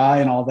good guy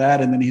and all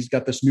that. And then he's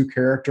got this new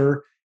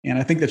character. And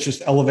I think that's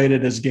just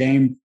elevated his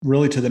game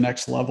really to the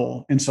next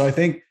level. And so I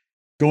think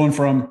going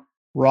from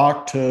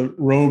Rock to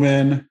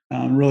Roman,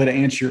 really to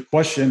answer your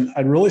question,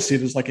 I'd really see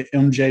it as like an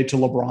MJ to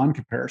LeBron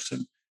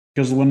comparison.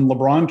 Because when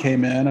LeBron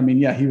came in, I mean,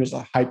 yeah, he was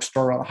a hype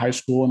star out of high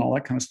school and all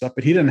that kind of stuff,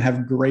 but he didn't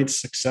have great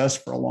success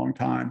for a long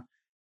time.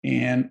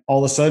 And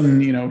all of a sudden,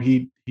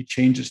 he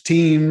changes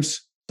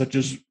teams, such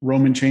as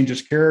Roman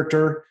changes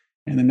character.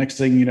 And the next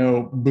thing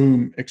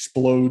boom,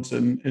 explodes.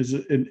 And is,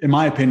 in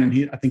my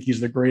opinion, I think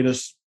he's the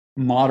greatest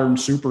modern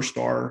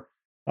superstar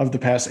of the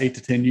past 8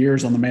 to 10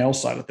 years on the male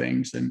side of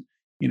things. And,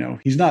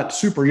 he's not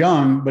super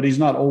young, but he's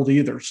not old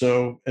either.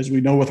 So as we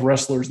know with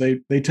wrestlers,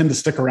 they tend to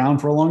stick around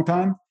for a long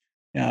time.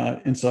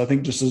 And so I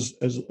think just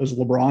as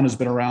LeBron has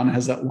been around and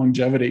has that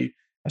longevity,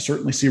 I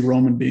certainly see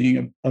Roman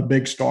being a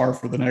big star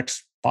for the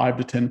next 5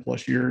 to 10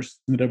 plus years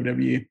in the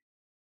WWE.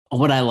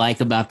 What I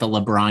like about the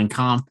LeBron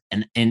comp,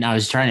 and I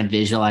was trying to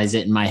visualize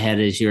it in my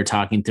head as you were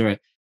talking through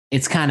it.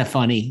 It's kind of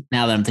funny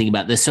now that I'm thinking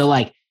about this. So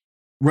like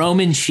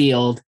Roman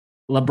Shield,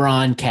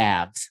 LeBron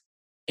Cavs,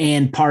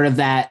 and part of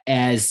that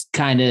as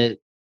kind of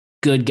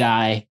good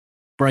guy,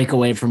 break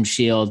away from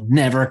Shield,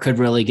 never could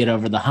really get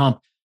over the hump.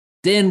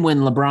 Then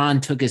when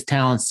LeBron took his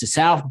talents to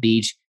South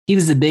Beach, he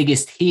was the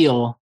biggest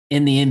heel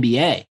in the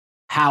NBA.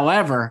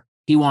 However,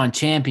 he won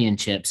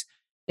championships.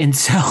 And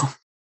so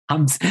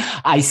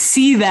I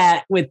see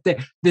that with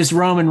this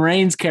Roman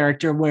Reigns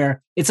character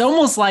where it's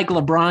almost like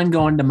LeBron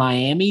going to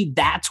Miami.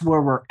 That's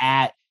where we're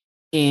at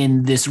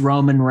in this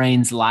Roman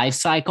Reigns life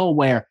cycle,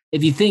 where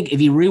if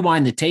you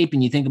rewind the tape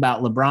and you think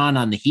about LeBron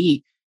on the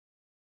Heat,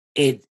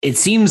 it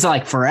seems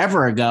like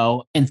forever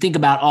ago, and think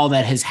about all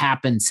that has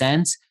happened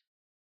since.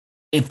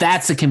 If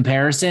that's a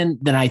comparison,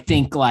 then I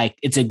think like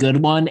it's a good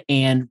one.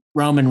 And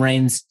Roman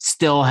Reigns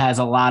still has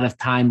a lot of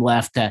time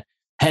left to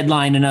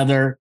headline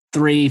another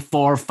 3,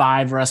 4,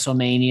 5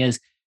 WrestleManias,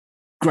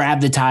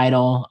 grab the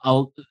title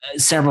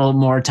several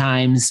more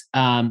times.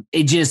 I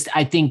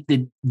think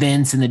that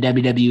Vince and the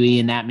WWE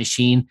and that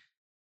machine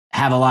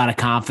have a lot of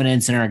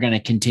confidence and are going to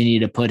continue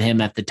to put him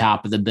at the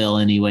top of the bill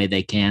any way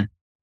they can.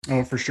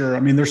 Oh, for sure.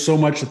 I mean, there's so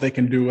much that they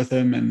can do with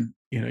him. And,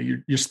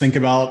 you just think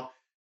about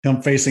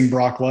him facing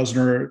Brock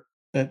Lesnar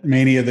at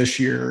Mania this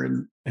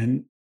year.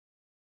 And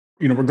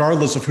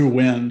regardless of who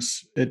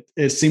wins,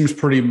 it seems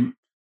pretty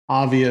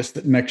obvious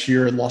that next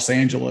year in Los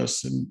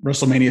Angeles and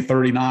WrestleMania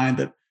 39,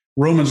 that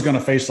Roman's going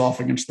to face off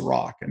against The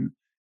Rock. And,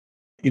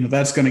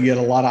 that's going to get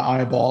a lot of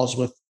eyeballs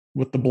with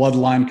the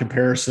bloodline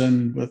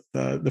comparison, with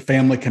the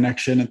family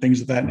connection and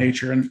things of that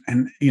nature.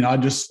 And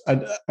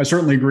I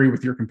certainly agree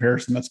with your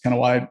comparison. That's kind of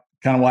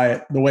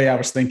why the way I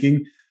was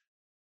thinking.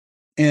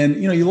 And,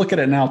 you look at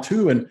it now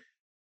too, and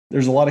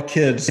there's a lot of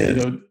kids.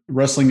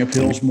 Wrestling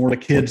appeals more to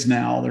kids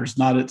now. It's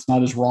not as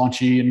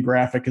raunchy and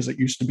graphic as it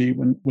used to be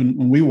when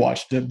we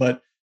watched it.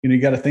 But you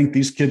got to think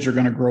these kids are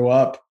going to grow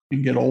up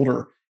and get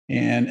older.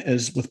 And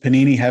as with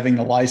Panini having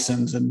a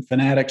license and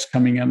Fanatics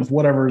coming in with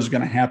whatever is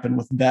going to happen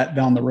with that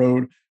down the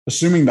road,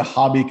 assuming the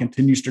hobby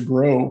continues to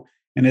grow,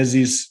 and as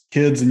these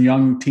kids and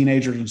young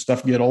teenagers and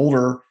stuff get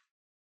older,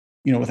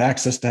 with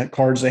access to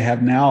cards they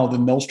have now,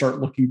 then they'll start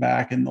looking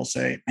back and they'll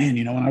say, man,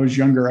 when I was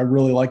younger, I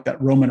really liked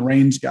that Roman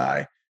Reigns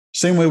guy.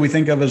 Same way we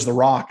think of as The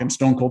Rock and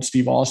Stone Cold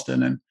Steve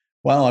Austin. And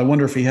well, I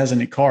wonder if he has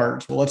any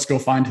cards. Well, let's go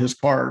find his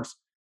cards.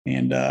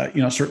 And,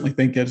 certainly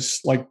think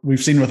it's like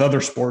we've seen with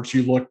other sports,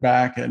 you look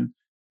back and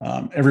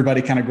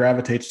everybody kind of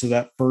gravitates to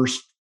that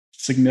first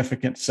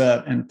significant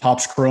set, and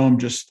Topps Chrome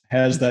just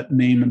has that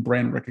name and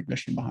brand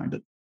recognition behind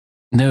it.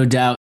 No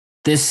doubt.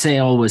 This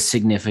sale was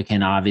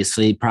significant,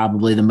 obviously,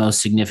 probably the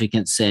most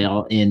significant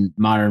sale in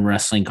modern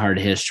wrestling card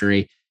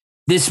history.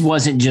 This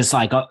wasn't just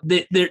like,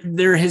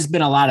 there has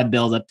been a lot of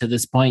buildup to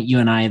this point. You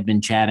and I have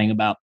been chatting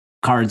about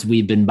cards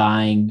we've been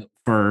buying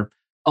for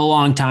a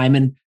long time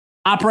and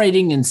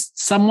operating in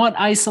somewhat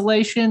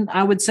isolation,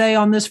 I would say,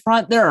 on this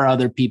front. There are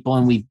other people,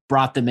 and we've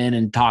brought them in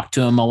and talked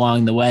to them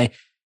along the way.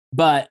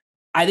 But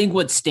I think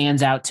what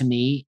stands out to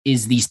me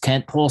is these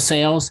tentpole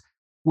sales.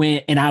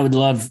 And I would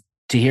love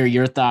to hear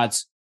your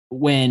thoughts.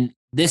 When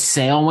this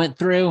sale went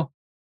through,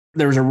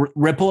 there was a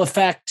ripple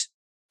effect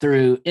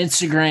through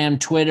Instagram,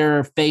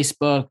 Twitter,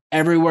 Facebook,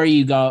 everywhere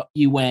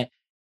you went.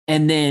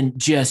 And then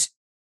just,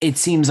 it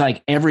seems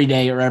like every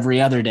day or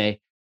every other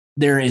day,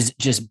 there is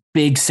just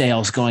big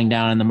sales going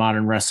down in the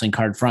modern wrestling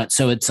card front.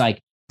 So it's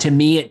like, to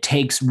me, it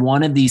takes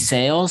one of these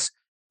sales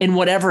in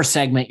whatever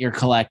segment you're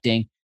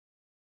collecting,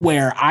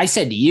 where I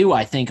said to you,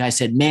 I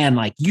said, man,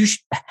 like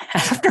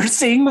after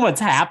seeing what's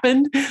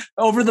happened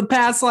over the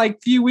past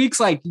few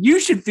weeks, you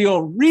should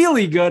feel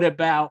really good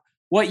about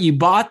what you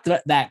bought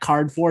that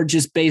card for,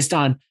 just based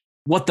on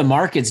what the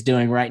market's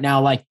doing right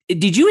now.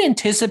 Did you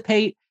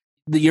anticipate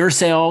your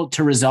sale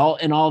to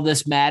result in all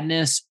this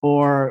madness,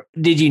 or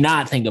did you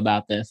not think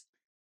about this?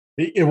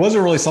 It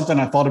wasn't really something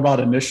I thought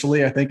about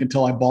initially, I think,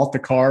 until I bought the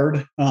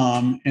card.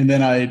 And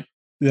then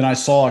I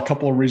saw a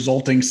couple of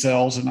resulting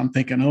sales, and I'm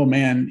thinking, oh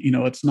man,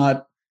 it's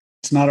not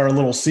our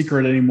little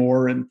secret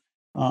anymore. And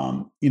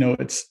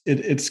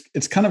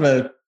it's kind of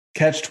a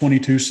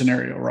catch-22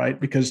 scenario, right?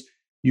 Because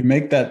you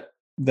make that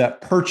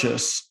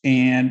purchase,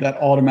 and that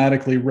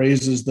automatically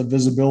raises the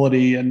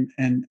visibility and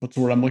what's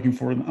the word I'm looking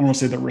for? I don't want to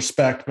say the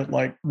respect, but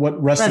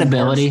what wrestling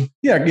credibility.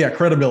 Cards, yeah,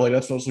 credibility.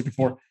 That's what I was looking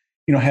for.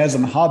 Has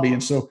in the hobby,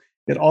 and so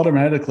it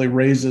automatically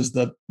raises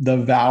the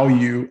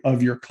value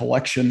of your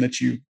collection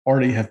that you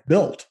already have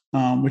built,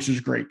 which is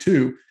great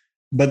too.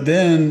 But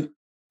then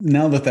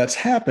now that that's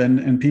happened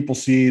and people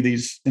see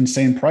these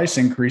insane price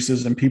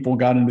increases, and people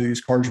got into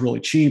these cards really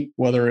cheap,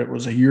 whether it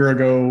was a year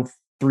ago,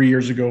 3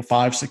 years ago,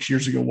 5, 6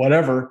 years ago,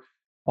 whatever,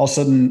 all of a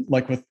sudden,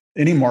 like with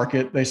any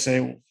market, they say,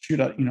 well, shoot,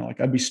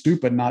 I'd be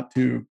stupid not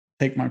to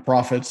take my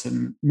profits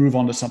and move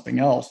on to something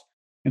else.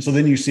 And so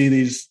then you see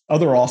these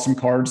other awesome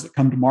cards that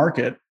come to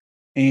market,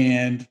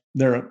 and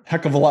they're a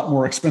heck of a lot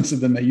more expensive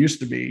than they used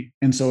to be.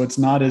 And so it's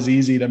not as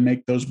easy to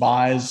make those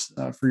buys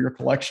for your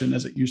collection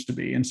as it used to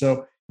be. And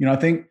so, I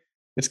think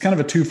it's kind of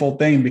a twofold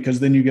thing, because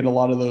then you get a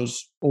lot of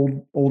those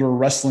older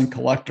wrestling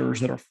collectors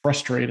that are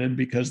frustrated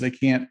because they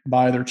can't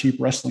buy their cheap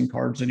wrestling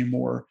cards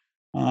anymore,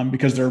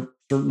 because they're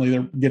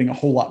getting a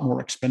whole lot more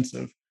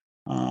expensive.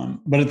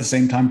 But at the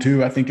same time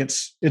too, I think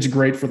it's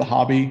great for the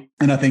hobby,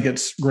 and I think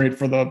it's great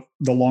for the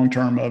long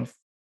term of,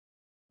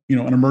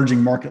 an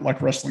emerging market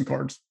like wrestling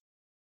cards.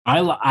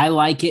 I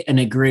like it and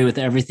agree with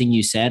everything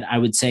you said. I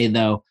would say,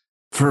 though,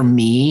 for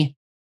me,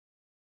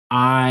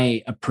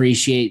 I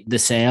appreciate the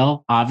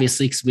sale,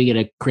 obviously, because we get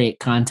to create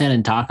content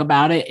and talk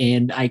about it.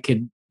 And I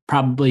could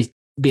probably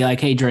be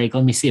like, hey, Drake,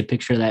 let me see a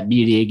picture of that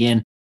beauty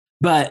again.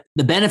 But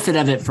the benefit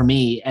of it for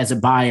me as a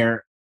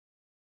buyer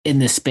in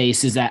this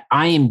space is that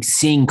I am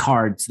seeing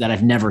cards that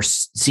I've never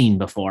seen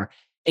before,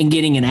 and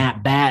getting an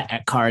at bat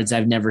at cards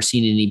I've never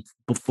seen any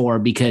before,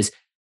 because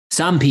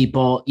some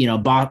people,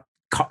 bought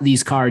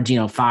these cards,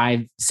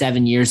 5-7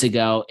 years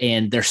ago,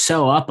 and they're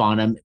so up on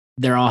them.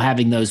 They're all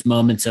having those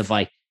moments of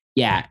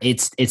yeah,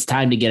 it's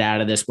time to get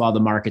out of this while the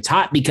market's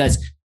hot, because,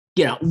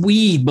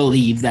 we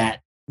believe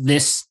that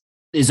this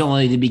is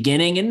only the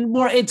beginning, and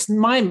more, it's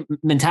my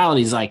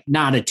mentality is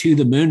not a to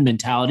the moon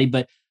mentality,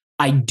 but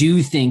I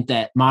do think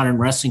that modern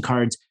wrestling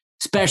cards,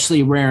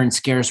 especially rare and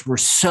scarce, were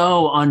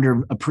so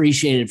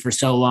underappreciated for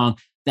so long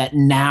that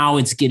now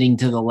it's getting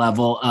to the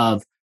level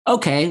of,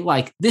 okay,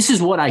 this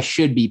is what I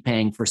should be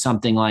paying for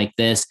something like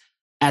this,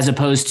 as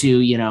opposed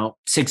to,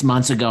 6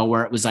 months ago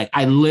where it was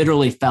I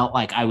literally felt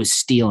like I was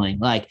stealing.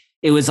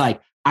 It was I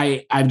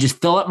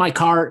just fill up my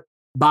cart,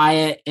 buy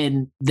it.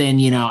 And then,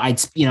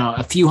 I'd,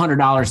 a few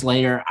 $100s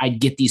later, I'd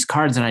get these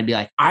cards and I'd be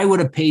like, I would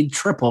have paid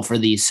triple for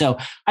these. So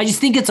I just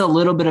think it's a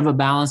little bit of a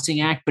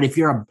balancing act. But if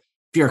you're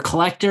a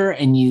collector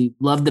and you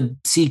love to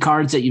see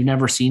cards that you've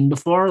never seen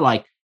before,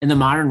 in the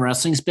modern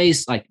wrestling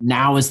space,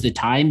 now is the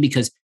time,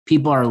 because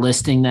people are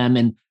listing them.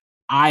 And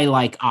I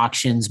like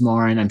auctions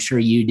more, and I'm sure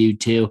you do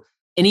too.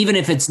 And even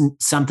if it's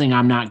something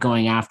I'm not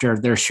going after,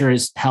 they're sure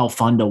as hell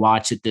fun to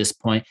watch at this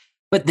point.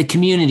 But the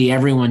community,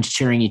 everyone's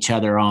cheering each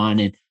other on,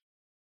 and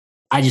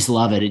I just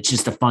love it. It's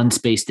just a fun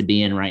space to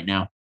be in right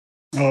now.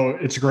 Oh,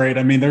 it's great.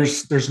 I mean,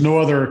 there's no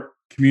other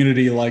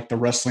community like the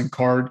wrestling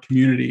card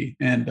community.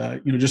 And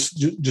just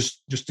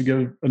to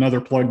give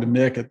another plug to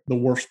Nick at the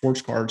Wharf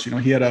Sports Cards,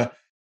 he had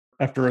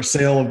after a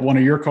sale of one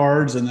of your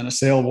cards and then a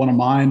sale of one of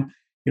mine,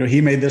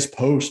 he made this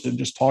post and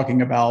just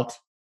talking about,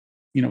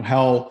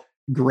 how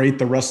great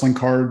the wrestling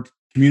card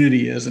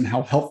community is and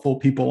how helpful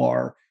people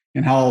are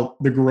and how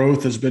the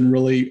growth has been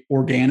really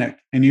organic.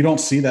 And you don't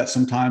see that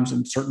sometimes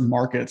in certain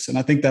markets. And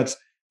I think that's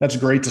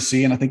great to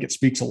see. And I think it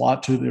speaks a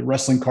lot to the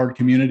wrestling card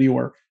community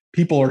where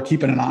people are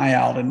keeping an eye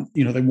out and,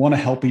 they want to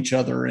help each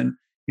other. And,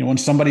 when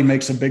somebody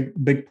makes a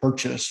big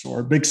purchase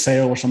or a big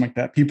sale or something like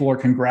that, people are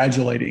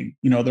congratulating,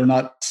 they're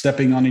not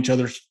stepping on each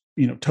other's,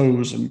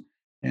 toes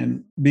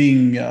and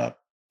being,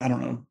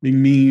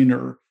 being mean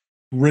or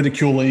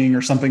ridiculing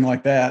or something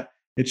like that.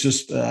 It's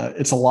just,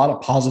 it's a lot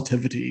of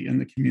positivity in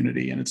the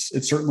community. And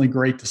it's certainly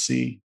great to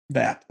see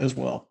that as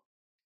well.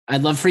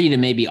 I'd love for you to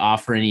maybe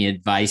offer any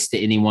advice to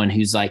anyone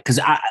who's like,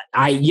 because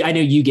I know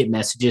you get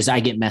messages.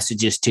 I get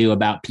messages too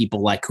about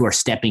people like who are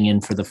stepping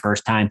in for the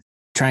first time,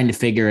 trying to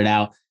figure it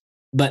out.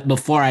 But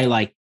before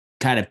I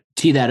kind of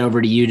tee that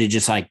over to you to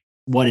just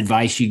what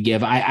advice you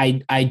give,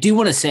 I do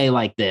want to say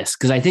like this,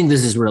 because I think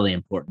this is really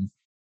important,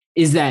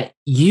 is that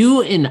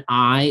you and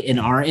I in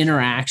our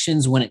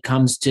interactions when it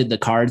comes to the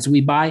cards we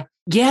buy,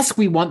 yes,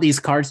 we want these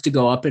cards to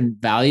go up in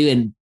value.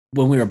 And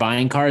when we were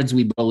buying cards,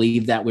 we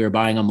believed that we were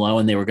buying them low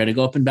and they were going to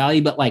go up in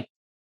value. But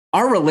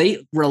our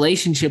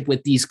relationship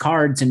with these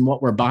cards and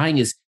what we're buying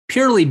is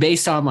purely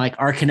based on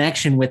our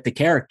connection with the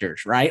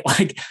characters, right?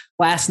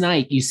 Last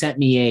night you sent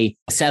me a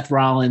Seth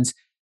Rollins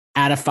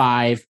out of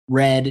 5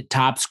 red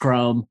Topps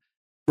Chrome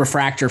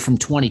refractor from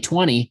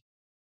 2020.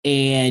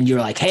 And you're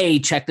like, hey,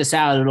 check this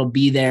out. It'll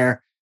be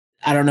there.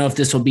 I don't know if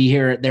this will be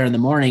there in the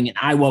morning. And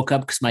I woke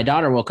up because my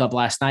daughter woke up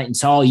last night and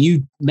saw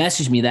you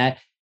messaged me that.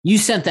 You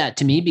sent that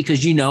to me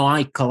because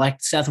I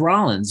collect Seth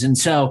Rollins. And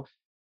so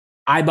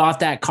I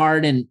bought that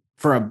card and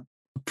for a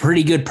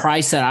pretty good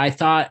price that I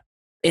thought,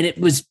 and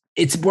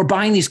we're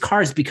buying these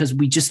cards because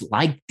we just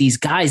like these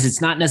guys.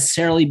 It's not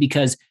necessarily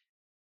because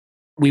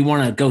we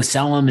want to go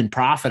sell them and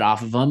profit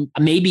off of them,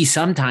 maybe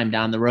sometime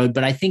down the road.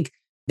 But I think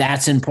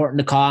that's important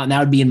to call out. And that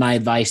would be my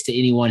advice to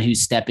anyone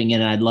who's stepping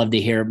in. And I'd love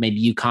to hear maybe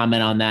you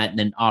comment on that and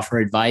then offer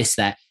advice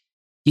that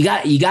you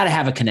got to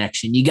have a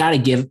connection. You got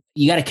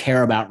to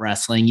care about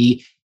wrestling.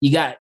 You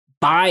got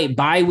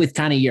buy with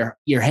kind of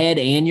your head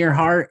and your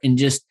heart and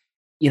just,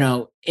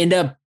 end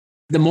up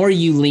the more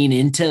you lean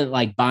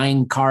into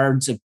buying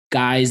cards of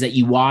guys that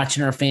you watch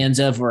and are fans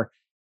of or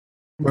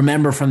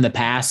remember from the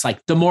past,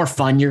 the more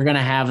fun you're going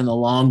to have and the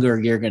longer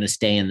you're going to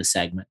stay in the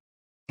segment.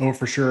 Oh,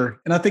 for sure.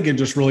 And I think it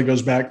just really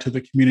goes back to the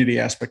community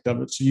aspect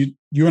of it. So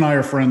you and I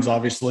are friends,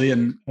 obviously.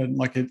 And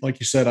like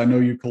you said, I know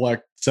you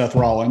collect Seth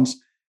Rollins.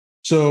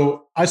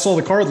 So I saw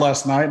the card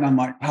last night and I'm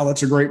like, wow,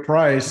 that's a great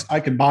price. I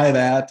could buy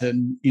that.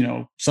 And,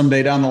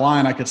 someday down the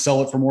line, I could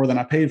sell it for more than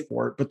I paid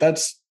for it. But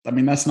that's not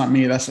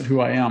me. That's not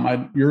who I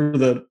am. You're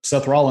the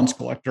Seth Rollins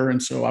collector.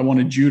 And so I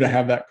wanted you to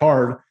have that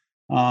card.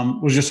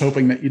 Was just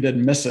hoping that you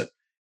didn't miss it.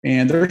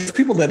 And there's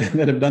people that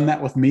have done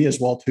that with me as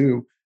well,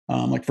 too.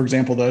 For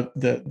example,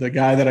 the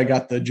guy that I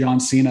got the John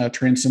Cena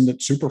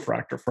Transcendent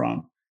Superfractor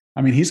from,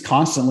 he's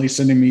constantly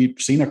sending me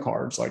Cena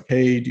cards like,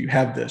 hey, do you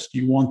have this? Do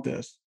you want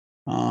this?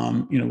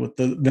 With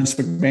the Vince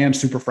McMahon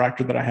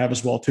Superfractor that I have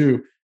as well,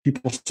 too,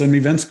 people send me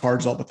Vince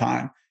cards all the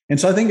time. And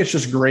so I think it's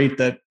just great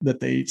that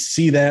they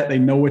see that, they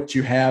know what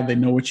you have, they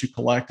know what you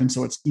collect. And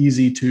so it's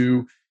easy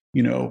to,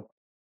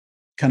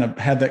 kind of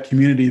have that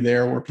community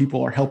there where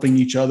people are helping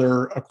each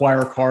other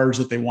acquire cards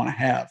that they want to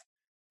have.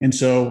 And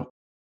so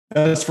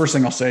that's the first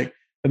thing I'll say.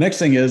 The next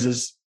thing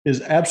is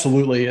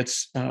absolutely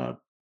it's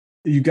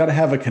you got to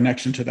have a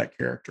connection to that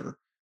character.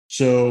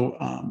 So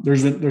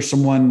there's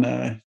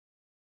someone,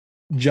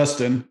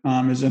 Justin,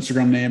 his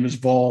Instagram name is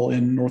Vol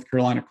in North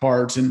Carolina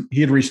Cards. And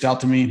he had reached out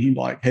to me and he'd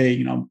like,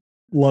 hey,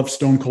 love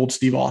Stone Cold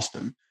Steve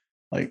Austin.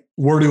 Like,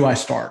 where do I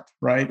start?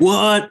 Right.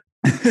 What?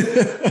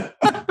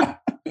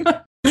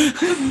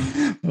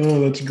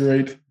 Oh, that's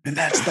great. And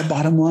that's the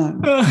bottom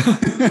line.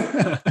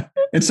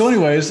 And so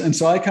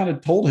I kind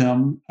of told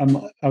him,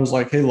 I was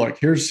like, hey, look,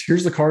 here's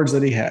the cards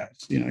that he has.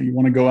 You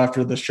want to go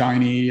after the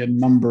shiny and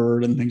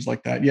numbered and things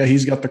like that. Yeah,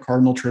 he's got the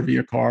Cardinal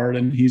Trivia card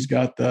and he's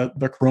got the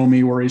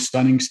Chromie where he's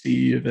stunning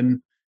Steve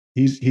and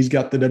he's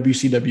got the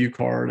WCW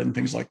card and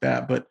things like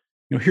that. But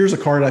here's a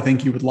card I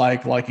think you would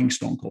liking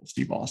Stone Cold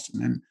Steve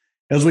Austin. And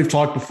as we've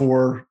talked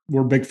before,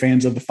 we're big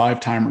fans of the Five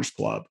Timers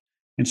Club.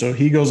 And so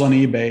he goes on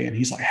eBay and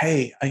he's like,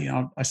 hey,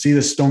 I see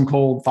this Stone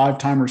Cold Five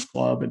Timers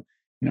Club and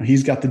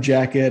he's got the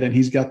jacket and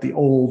he's got the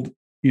old,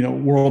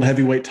 world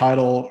heavyweight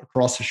title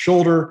across his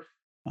shoulder.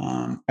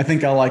 I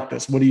think I like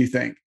this. What do you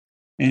think?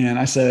 And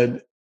I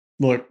said,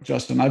 look,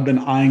 Justin, I've been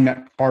eyeing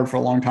that card for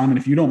a long time. And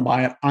if you don't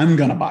buy it, I'm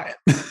going to buy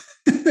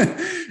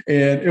it.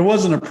 And it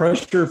wasn't a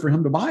pressure for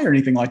him to buy or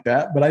anything like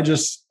that. But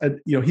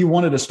he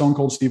wanted a Stone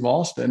Cold Steve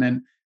Austin.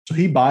 And so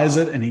he buys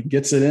it and he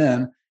gets it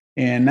in.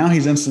 And now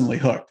he's instantly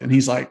hooked. And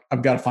he's like,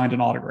 I've got to find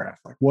an autograph.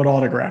 Like, what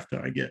autograph do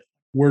I get?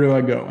 Where do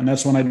I go? And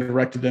that's when I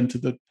directed him to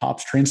the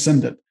Topps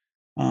Transcendent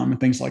and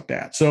things like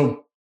that.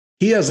 So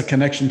he has a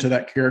connection to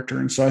that character.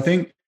 And so I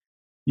think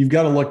you've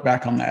got to look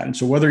back on that. And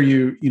so whether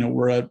you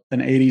were an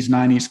 80s,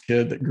 90s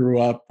kid that grew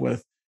up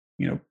with,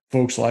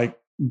 folks like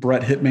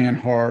Bret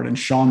Hitman Hart and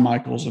Shawn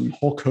Michaels and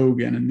Hulk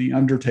Hogan and The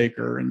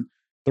Undertaker and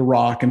The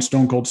Rock and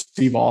Stone Cold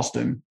Steve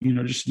Austin,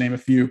 just to name a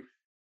few,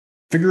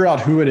 figure out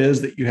who it is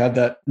that you have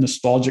that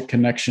nostalgic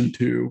connection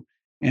to,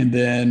 and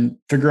then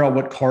figure out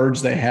what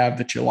cards they have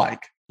that you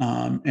like.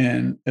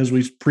 And as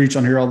we preach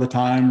on here all the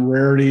time,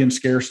 rarity and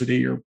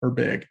scarcity are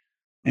big.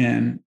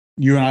 And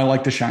you and I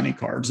like the shiny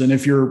cards. And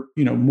if you're,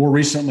 more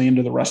recently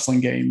into the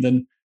wrestling game,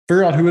 then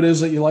figure out who it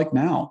is that you like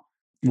now,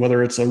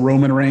 whether it's a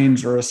Roman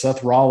Reigns or a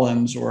Seth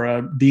Rollins or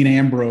a Dean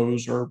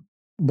Ambrose or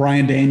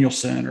Bryan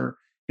Danielson, or,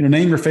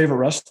 name your favorite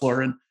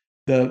wrestler. And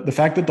the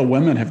fact that the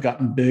women have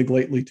gotten big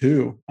lately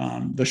too,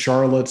 the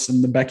Charlottes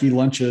and the Becky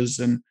Lynches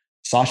and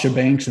Sasha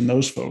Banks and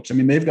those folks. I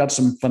mean, they've got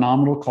some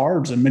phenomenal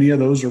cards, and many of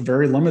those are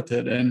very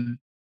limited. And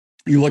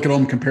you look at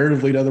them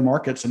comparatively to other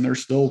markets, and they're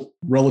still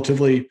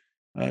relatively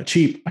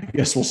cheap, I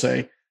guess we'll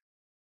say.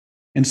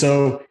 And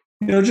so,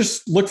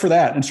 just look for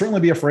that, and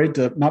certainly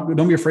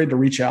don't be afraid to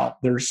reach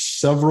out. There's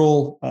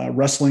several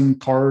wrestling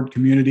card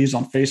communities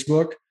on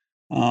Facebook,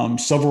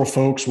 several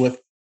folks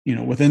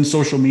within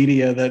social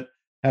media that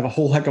have a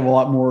whole heck of a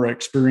lot more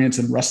experience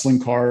in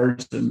wrestling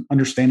cards and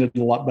understand it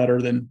a lot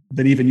better than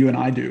even you and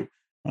I do.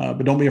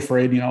 But don't be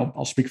afraid.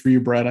 I'll speak for you,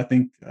 Brett. I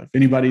think if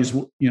anybody's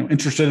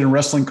interested in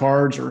wrestling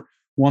cards or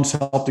wants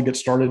help to get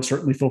started,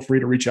 certainly feel free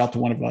to reach out to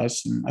one of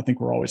us. And I think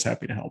we're always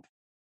happy to help.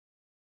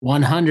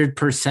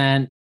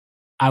 100%.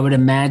 I would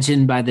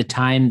imagine by the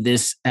time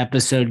this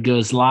episode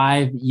goes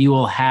live, you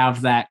will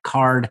have that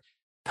card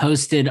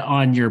posted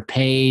on your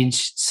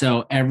page.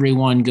 So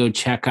everyone go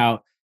check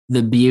out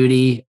the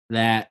beauty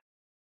that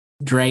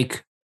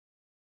Drake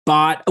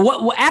bought.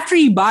 What after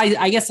you buy,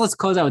 I guess let's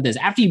close out with this.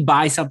 After you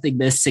buy something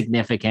this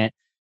significant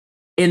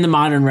in the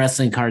modern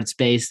wrestling card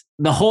space,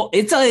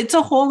 it's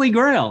a holy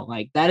grail.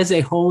 Like, that is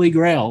a holy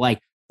grail. Like,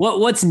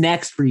 what's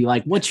next for you?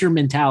 Like, what's your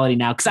mentality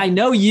now? Because I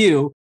know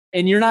you,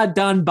 and you're not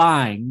done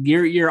buying.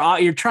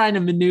 You're trying to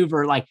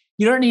maneuver. Like,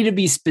 you don't need to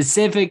be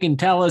specific and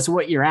tell us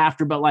what you're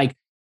after, but like,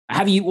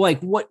 have you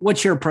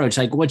what's your approach?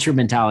 Like, what's your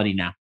mentality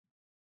now?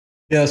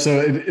 Yeah, so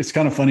it's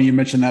kind of funny you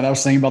mentioned that. I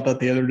was thinking about that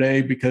the other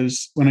day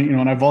because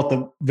when I bought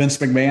the Vince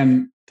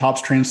McMahon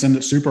Topps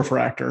Transcendent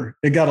Superfractor,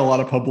 it got a lot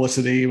of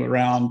publicity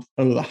around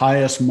the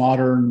highest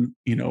modern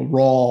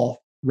Raw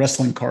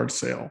wrestling card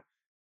sale,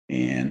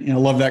 and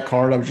love that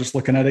card. I was just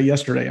looking at it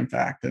yesterday, in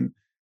fact, and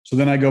so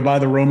then I go buy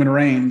the Roman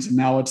Reigns, and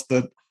now it's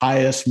the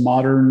highest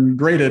modern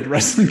graded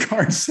wrestling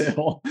card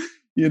sale,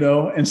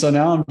 and so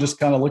now I'm just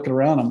kind of looking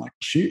around. I'm like,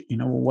 shoot,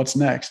 well, what's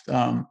next?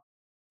 I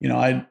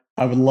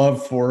would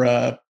love for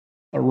a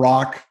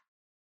Rock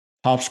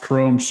Topps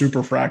Chrome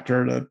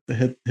Superfractor to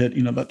hit that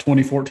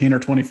 2014 or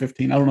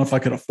 2015. I don't know if I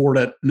could afford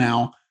it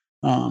now.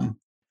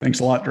 Thanks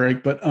a lot,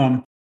 Drake. But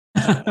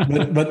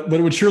but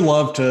would sure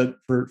love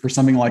for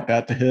something like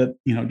that to hit.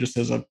 Just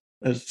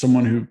as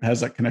someone who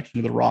has that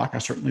connection to the Rock, I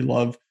certainly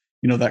love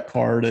that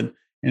card and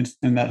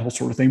that whole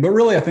sort of thing. But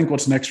really, I think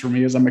what's next for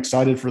me is I'm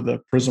excited for the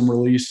Prism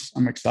release.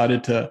 I'm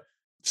excited to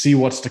see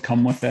what's to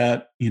come with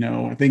that.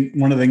 I think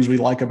one of the things we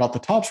like about the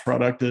Topps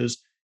product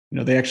is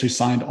they actually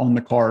signed on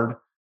the card.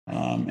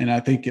 And I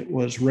think it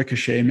was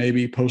Ricochet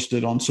maybe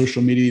posted on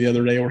social media the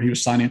other day where he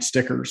was signing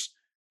stickers.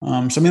 So,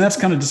 I mean, that's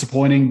kind of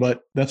disappointing,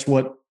 but that's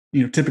what,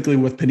 typically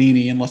with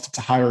Panini, unless it's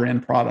a higher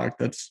end product,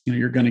 that's,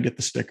 you're going to get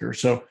the sticker.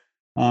 So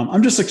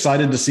I'm just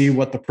excited to see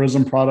what the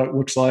Prism product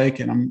looks like.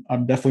 And I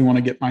definitely want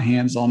to get my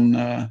hands on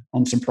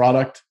some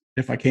product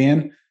if I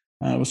can.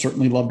 I would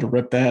certainly love to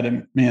rip that.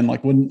 And man,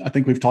 I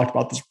think we've talked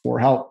about this before,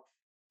 how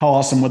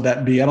awesome would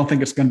that be? I don't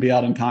think it's going to be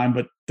out in time,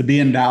 but to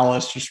be in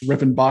Dallas, just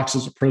ripping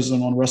boxes of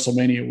Prism on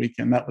WrestleMania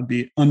weekend, that would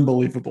be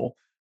unbelievable.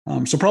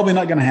 So probably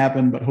not going to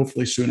happen, but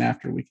hopefully soon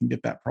after we can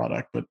get that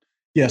product. But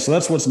yeah, so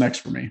that's what's next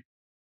for me.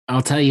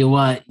 I'll tell you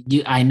what,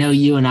 I know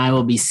you and I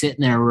will be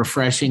sitting there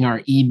refreshing our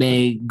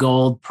eBay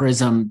Gold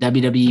Prism,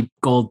 WWE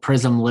Gold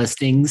Prism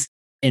listings,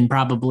 and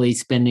probably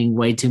spending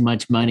way too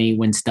much money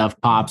when stuff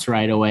pops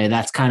right away.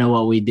 That's kind of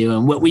what we do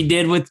and what we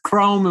did with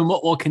Chrome and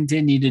what we'll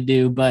continue to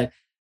do. But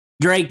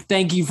Drake,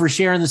 thank you for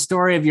sharing the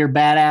story of your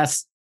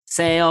badass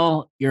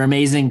sale, your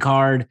amazing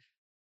card.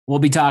 We'll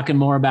be talking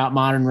more about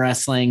modern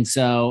wrestling.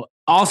 So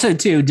also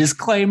too,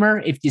 disclaimer,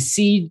 if you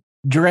see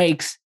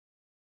Drake's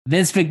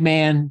Vince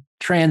McMahon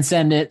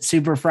Transcendent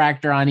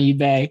Superfractor on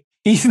eBay,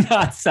 he's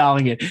not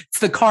selling it. It's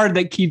the card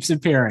that keeps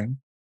appearing.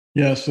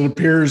 Yes, it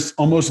appears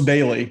almost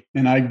daily,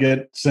 and I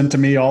get sent to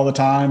me all the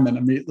time and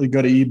immediately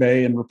go to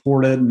eBay and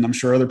report it, and I'm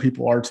sure other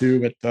people are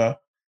too. But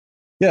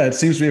yeah, it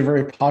seems to be a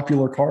very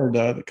popular card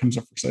that comes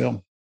up for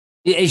sale.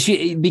 It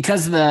should,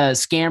 because the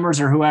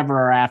scammers or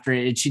whoever are after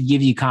it, it should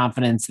give you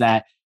confidence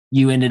that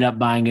you ended up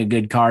buying a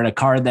good card, a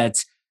card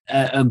that's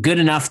good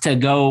enough to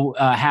go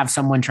have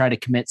someone try to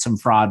commit some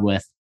fraud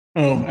with.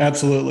 Oh,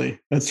 absolutely.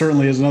 That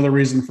certainly is another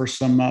reason for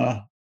some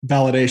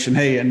validation.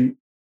 Hey, and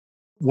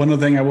one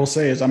other thing I will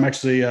say is I'm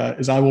actually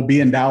I will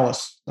be in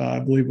Dallas, I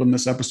believe, when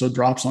this episode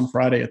drops on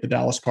Friday at the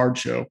Dallas Card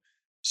Show.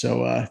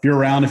 So if you're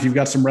around, if you've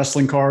got some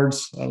wrestling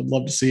cards, I would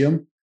love to see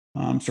them.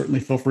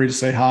 Certainly feel free to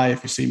say hi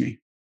if you see me.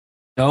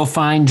 Go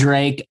find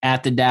Drake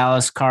at the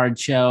Dallas Card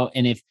Show.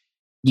 And if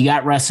you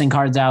got wrestling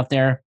cards out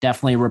there,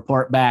 definitely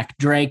report back.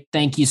 Drake,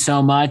 thank you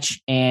so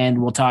much.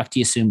 And we'll talk to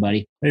you soon,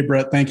 buddy. Hey,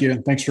 Brett, thank you.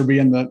 And thanks for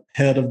being the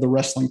head of the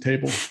wrestling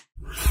table.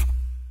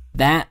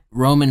 That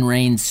Roman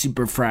Reigns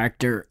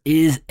Superfractor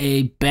is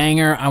a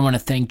banger. I want to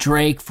thank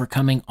Drake for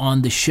coming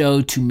on the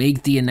show to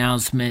make the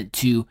announcement,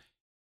 to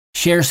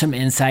share some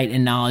insight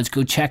and knowledge.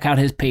 Go check out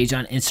his page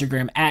on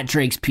Instagram at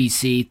Drake's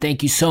PC.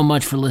 Thank you so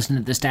much for listening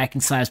to the Stacking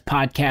Slabs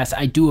podcast.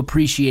 I do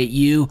appreciate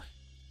you.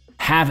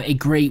 Have a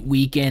great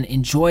weekend.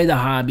 Enjoy the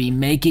hobby.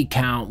 Make it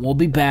count. We'll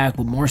be back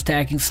with more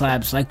Stacking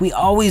Slabs like we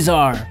always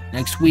are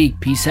next week.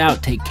 Peace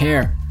out. Take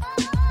care.